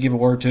I had to give a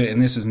word to it,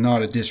 and this is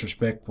not a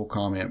disrespectful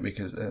comment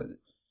because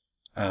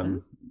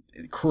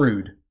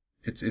crude.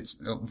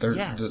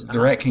 The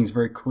Rat King's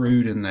very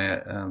crude in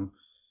that,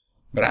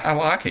 but I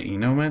like it.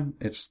 Man,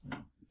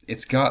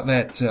 it's got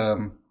that.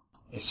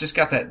 It's just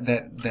got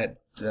that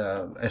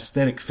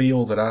aesthetic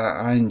feel that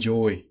I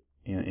enjoy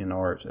in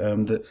art.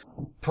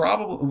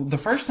 The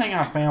first thing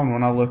I found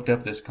when I looked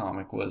up this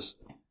comic was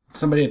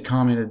somebody had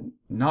commented,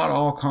 "Not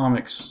all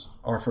comics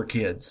are for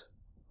kids."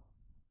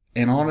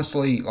 And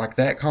honestly, like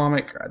that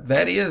comic,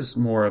 that is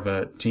more of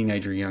a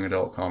teenager, young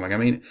adult comic. I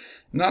mean,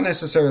 not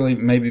necessarily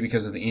maybe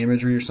because of the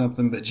imagery or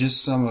something, but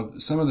just some of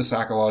the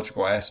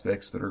psychological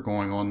aspects that are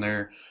going on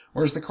there.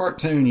 Whereas the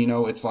cartoon,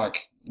 it's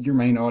like your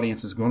main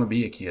audience is going to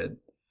be a kid.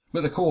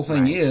 But the cool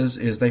thing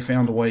is they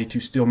found a way to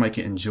still make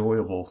it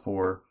enjoyable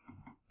for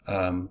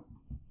some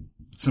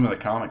of the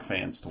comic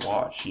fans to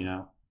watch.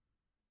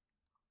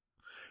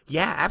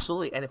 Yeah,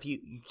 absolutely. And if you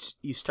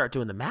start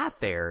doing the math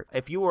there,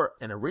 if you were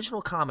an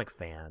original comic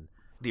fan,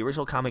 the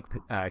original comic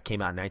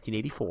came out in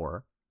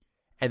 1984,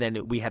 and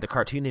then we had the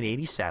cartoon in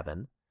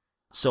 87.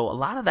 So a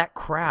lot of that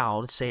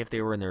crowd, say if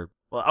they were in their,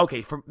 well,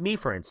 okay, for me,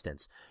 for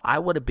instance, I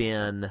would have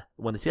been,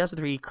 when the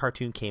 2003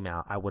 cartoon came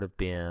out, I would have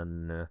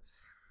been,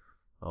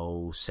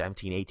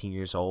 17, 18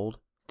 years old,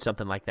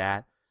 something like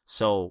that.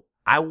 So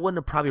I wouldn't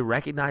have probably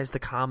recognized the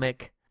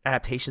comic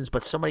adaptations,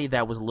 but somebody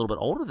that was a little bit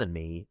older than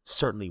me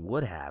certainly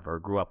would have, or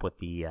grew up with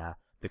the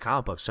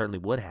comic book certainly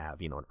would have,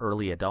 an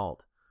early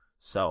adult.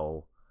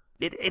 So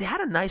it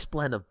had a nice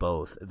blend of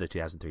both, the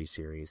 2003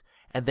 series,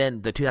 and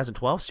then the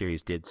 2012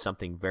 series did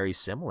something very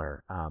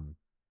similar.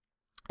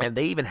 And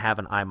they even have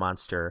an I,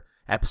 Monster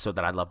episode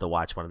that I'd love to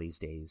watch one of these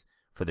days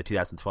for the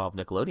 2012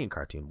 Nickelodeon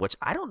cartoon, which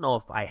I don't know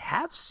if I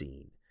have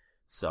seen.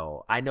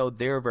 So I know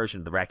their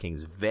version of the Rat King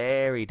is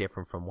very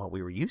different from what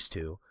we were used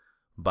to,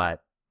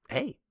 but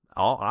hey,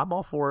 I'm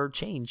all for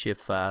change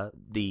if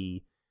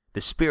the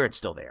spirit's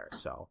still there.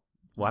 So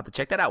we'll have to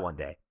check that out one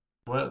day.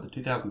 Well, the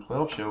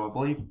 2012 show, I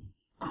believe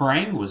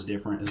Krang was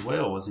different as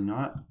well, was he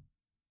not?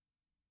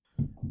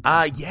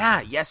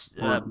 Yes,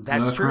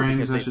 that's true.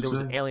 Krangs, because there was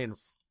an alien.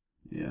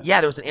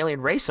 Yeah, there was an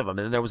alien race of them,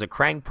 and then there was a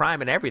Krang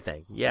Prime and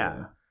everything.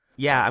 Yeah.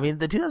 I mean,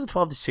 the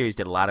 2012 series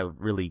did a lot of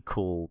really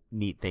cool,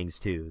 neat things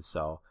too.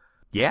 So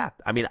yeah,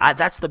 I mean,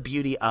 that's the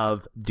beauty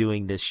of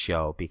doing this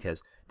show,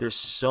 because there's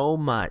so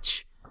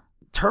much.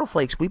 Turtle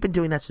Flakes, we've been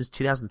doing that since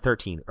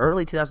 2013,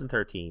 early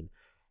 2013.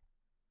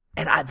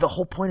 And the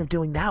whole point of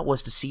doing that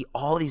was to see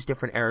all these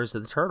different eras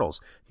of the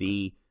Turtles.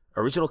 The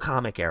original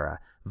comic era,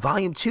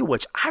 Volume 2,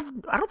 which I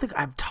don't think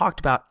I've talked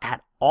about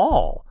at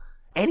all,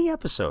 any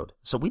episode.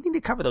 So we need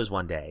to cover those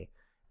one day.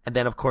 And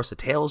then, of course, the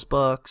Tales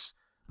books,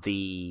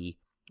 the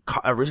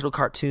original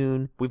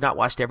cartoon. We've not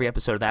watched every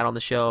episode of that on the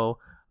show.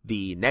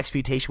 The Next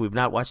Mutation, we've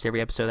not watched every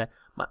episode of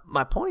that.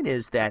 My point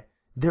is that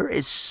there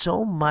is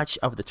so much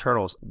of the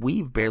Turtles.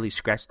 We've barely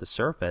scratched the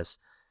surface.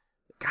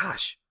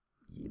 Gosh,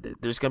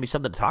 there's going to be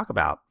something to talk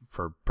about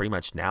for pretty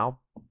much now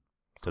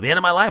to the end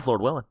of my life,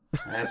 Lord willing.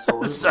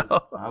 Absolutely.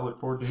 So, I look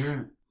forward to hearing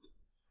it.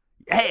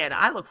 Hey, and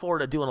I look forward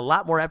to doing a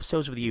lot more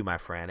episodes with you, my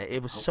friend.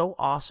 It was so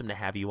awesome to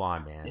have you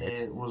on, man.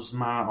 It was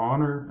my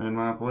honor and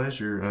my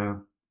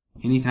pleasure.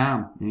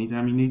 Anytime you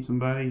need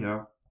somebody,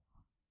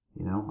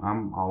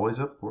 I'm always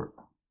up for it.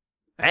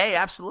 Hey,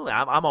 absolutely.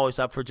 I'm always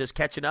up for just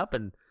catching up,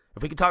 and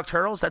if we can talk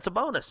Turtles, that's a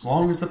bonus. As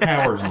long as the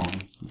power's on.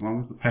 As long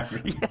as the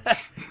power's on.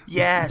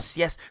 Yes.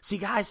 See,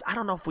 guys, I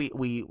don't know if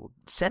we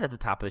said at the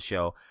top of the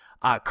show,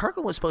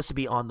 Kirkland was supposed to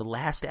be on the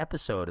last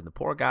episode, and the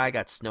poor guy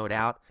got snowed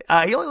out.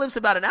 He only lives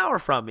about an hour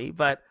from me,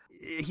 but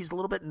he's a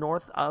little bit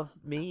north of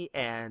me,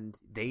 and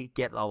they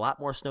get a lot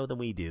more snow than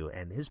we do,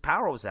 and his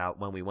power was out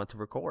when we went to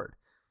record.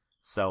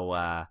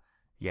 So,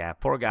 yeah,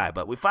 poor guy,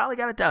 but we finally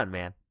got it done,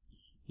 man.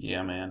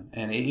 Yeah, man,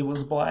 and it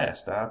was a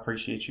blast. I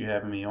appreciate you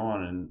having me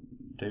on, and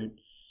dude,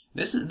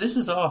 this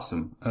is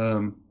awesome.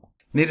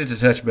 Needed to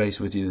touch base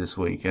with you this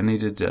week. I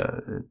needed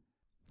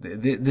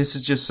this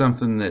is just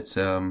something that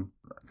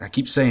I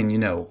keep saying,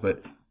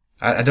 but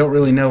I don't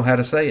really know how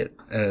to say it.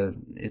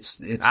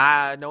 It's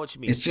I know what you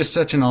mean. It's just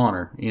such an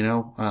honor,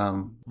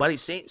 Buddy,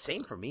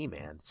 same for me,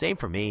 man. Same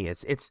for me.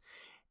 It's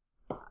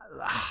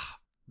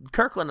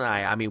Kirkland and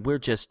I mean, we're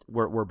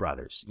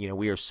brothers.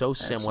 We are so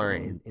similar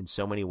in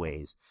so many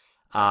ways.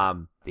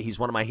 He's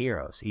one of my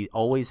heroes. He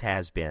always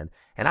has been.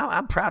 And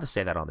I'm proud to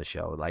say that on the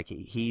show. Like,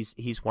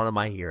 he's one of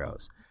my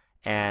heroes.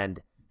 And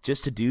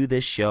just to do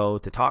this show,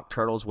 to talk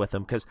Turtles with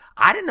him, because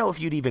I didn't know if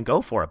you'd even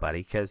go for it,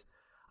 buddy, because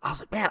I was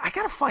like, man, I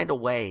got to find a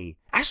way.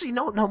 Actually,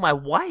 no, my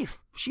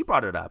wife, she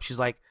brought it up. She's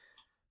like,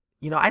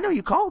 I know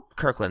you call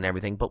Kirkland and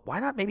everything, but why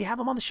not maybe have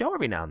him on the show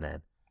every now and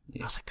then?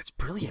 Yeah. I was like, that's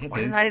brilliant. Why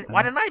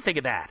didn't I think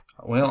of that?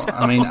 Well,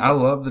 I mean, I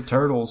love the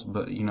Turtles,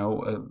 but,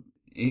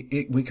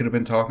 we could have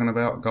been talking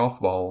about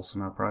golf balls,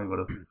 and I probably would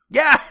have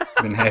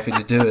been happy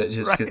to do it.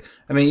 Just right. 'Cause,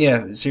 I mean,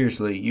 yeah,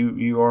 seriously,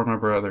 you are my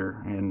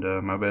brother and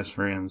my best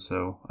friend,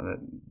 so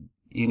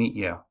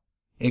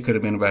it could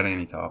have been about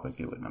any topic.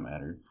 It wouldn't have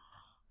mattered.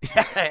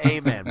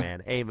 Amen,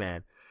 man.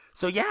 Amen.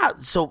 So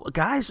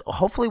guys,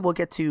 hopefully we'll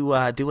get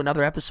to do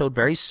another episode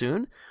very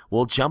soon.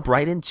 We'll jump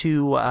right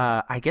into,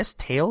 I guess,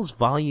 Tales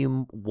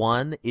Volume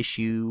 1,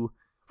 Issue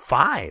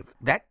 5.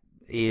 That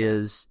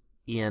is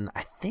in,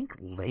 I think,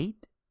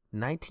 late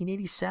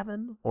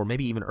 1987 or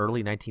maybe even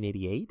early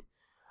 1988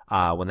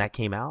 when that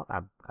came out.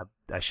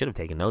 I should have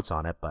taken notes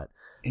on it, but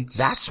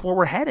that's where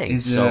we're heading.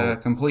 Is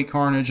Complete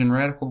Carnage and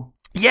Radical?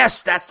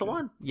 Yes, that's the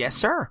one. Yes,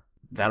 sir.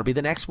 That'll be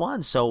the next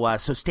one. So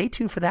stay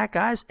tuned for that,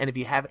 guys. And if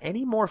you have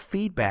any more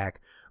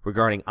feedback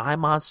regarding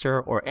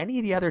iMonster or any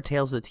of the other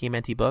Tales of the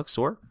TMNT books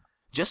or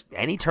just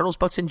any Turtles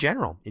books in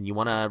general, and you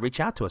want to reach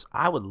out to us,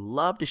 I would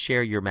love to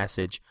share your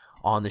message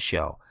on the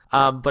show.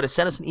 But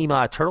send us an email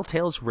at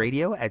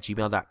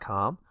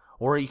turtletalesradio@gmail.com.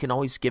 Or you can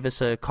always give us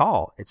a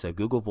call. It's a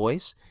Google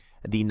Voice.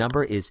 The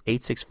number is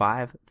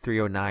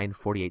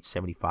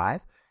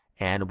 865-309-4875.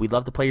 And we'd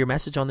love to play your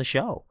message on the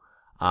show.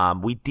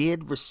 We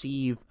did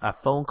receive a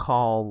phone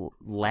call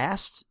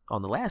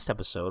on the last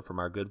episode from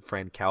our good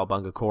friend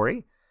Cowabunga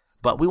Corey.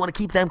 But we want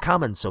to keep them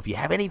coming. So if you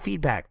have any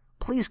feedback,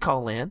 please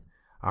call in.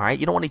 All right?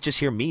 You don't want to just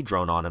hear me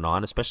drone on and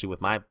on, especially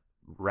with my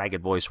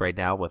ragged voice right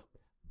now with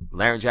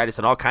laryngitis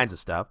and all kinds of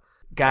stuff.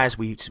 Guys,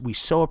 we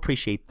so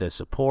appreciate the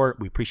support.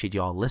 We appreciate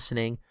you all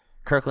listening.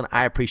 Kirkland,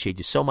 I appreciate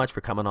you so much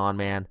for coming on,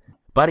 man.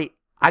 Buddy,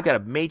 I've got a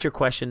major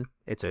question.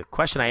 It's a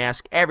question I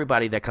ask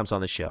everybody that comes on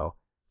the show.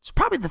 It's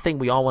probably the thing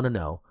we all want to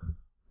know.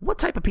 What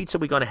type of pizza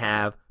are we going to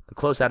have to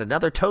close out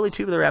another totally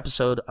tubular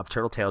episode of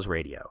Turtle Tales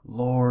Radio?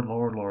 Lord.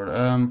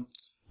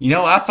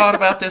 I thought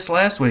about this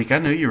last week. I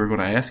knew you were going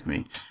to ask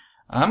me.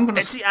 I'm going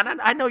to see.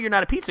 And I know you're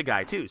not a pizza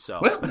guy too. So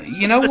well,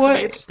 you know what?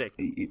 Interesting.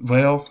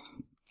 Well,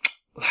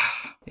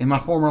 in my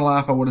former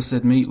life, I would have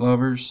said meat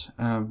lovers.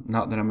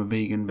 Not that I'm a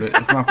vegan, but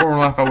in my former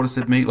life, I would have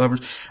said meat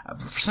lovers.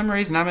 For some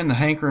reason, I'm in the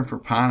hankering for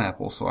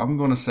pineapple, so I'm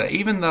going to say,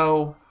 even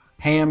though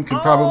ham could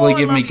probably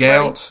give me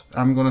gout,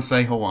 I'm going to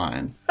say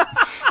Hawaiian.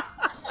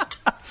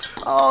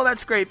 Oh,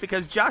 that's great,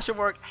 because Josh at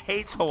work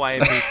hates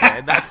Hawaiian pizza,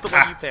 and that's the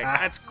one you picked.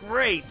 That's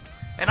great.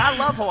 And I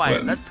love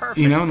Hawaiian. That's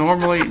perfect.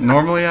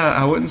 Normally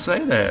I wouldn't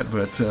say that,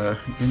 but, for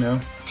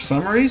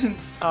some reason,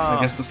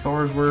 I guess the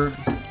stars were...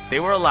 They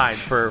were aligned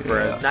for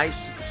a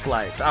nice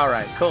slice. All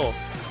right, cool.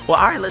 Well,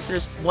 all right,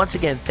 listeners, once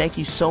again, thank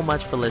you so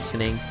much for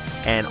listening.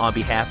 And on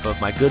behalf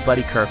of my good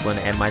buddy Kirkland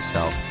and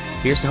myself,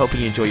 here's to hoping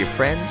you enjoy your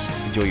friends,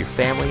 enjoy your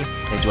family,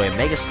 enjoy a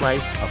mega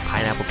slice of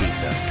pineapple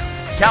pizza.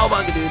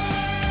 Cowabunga, dudes.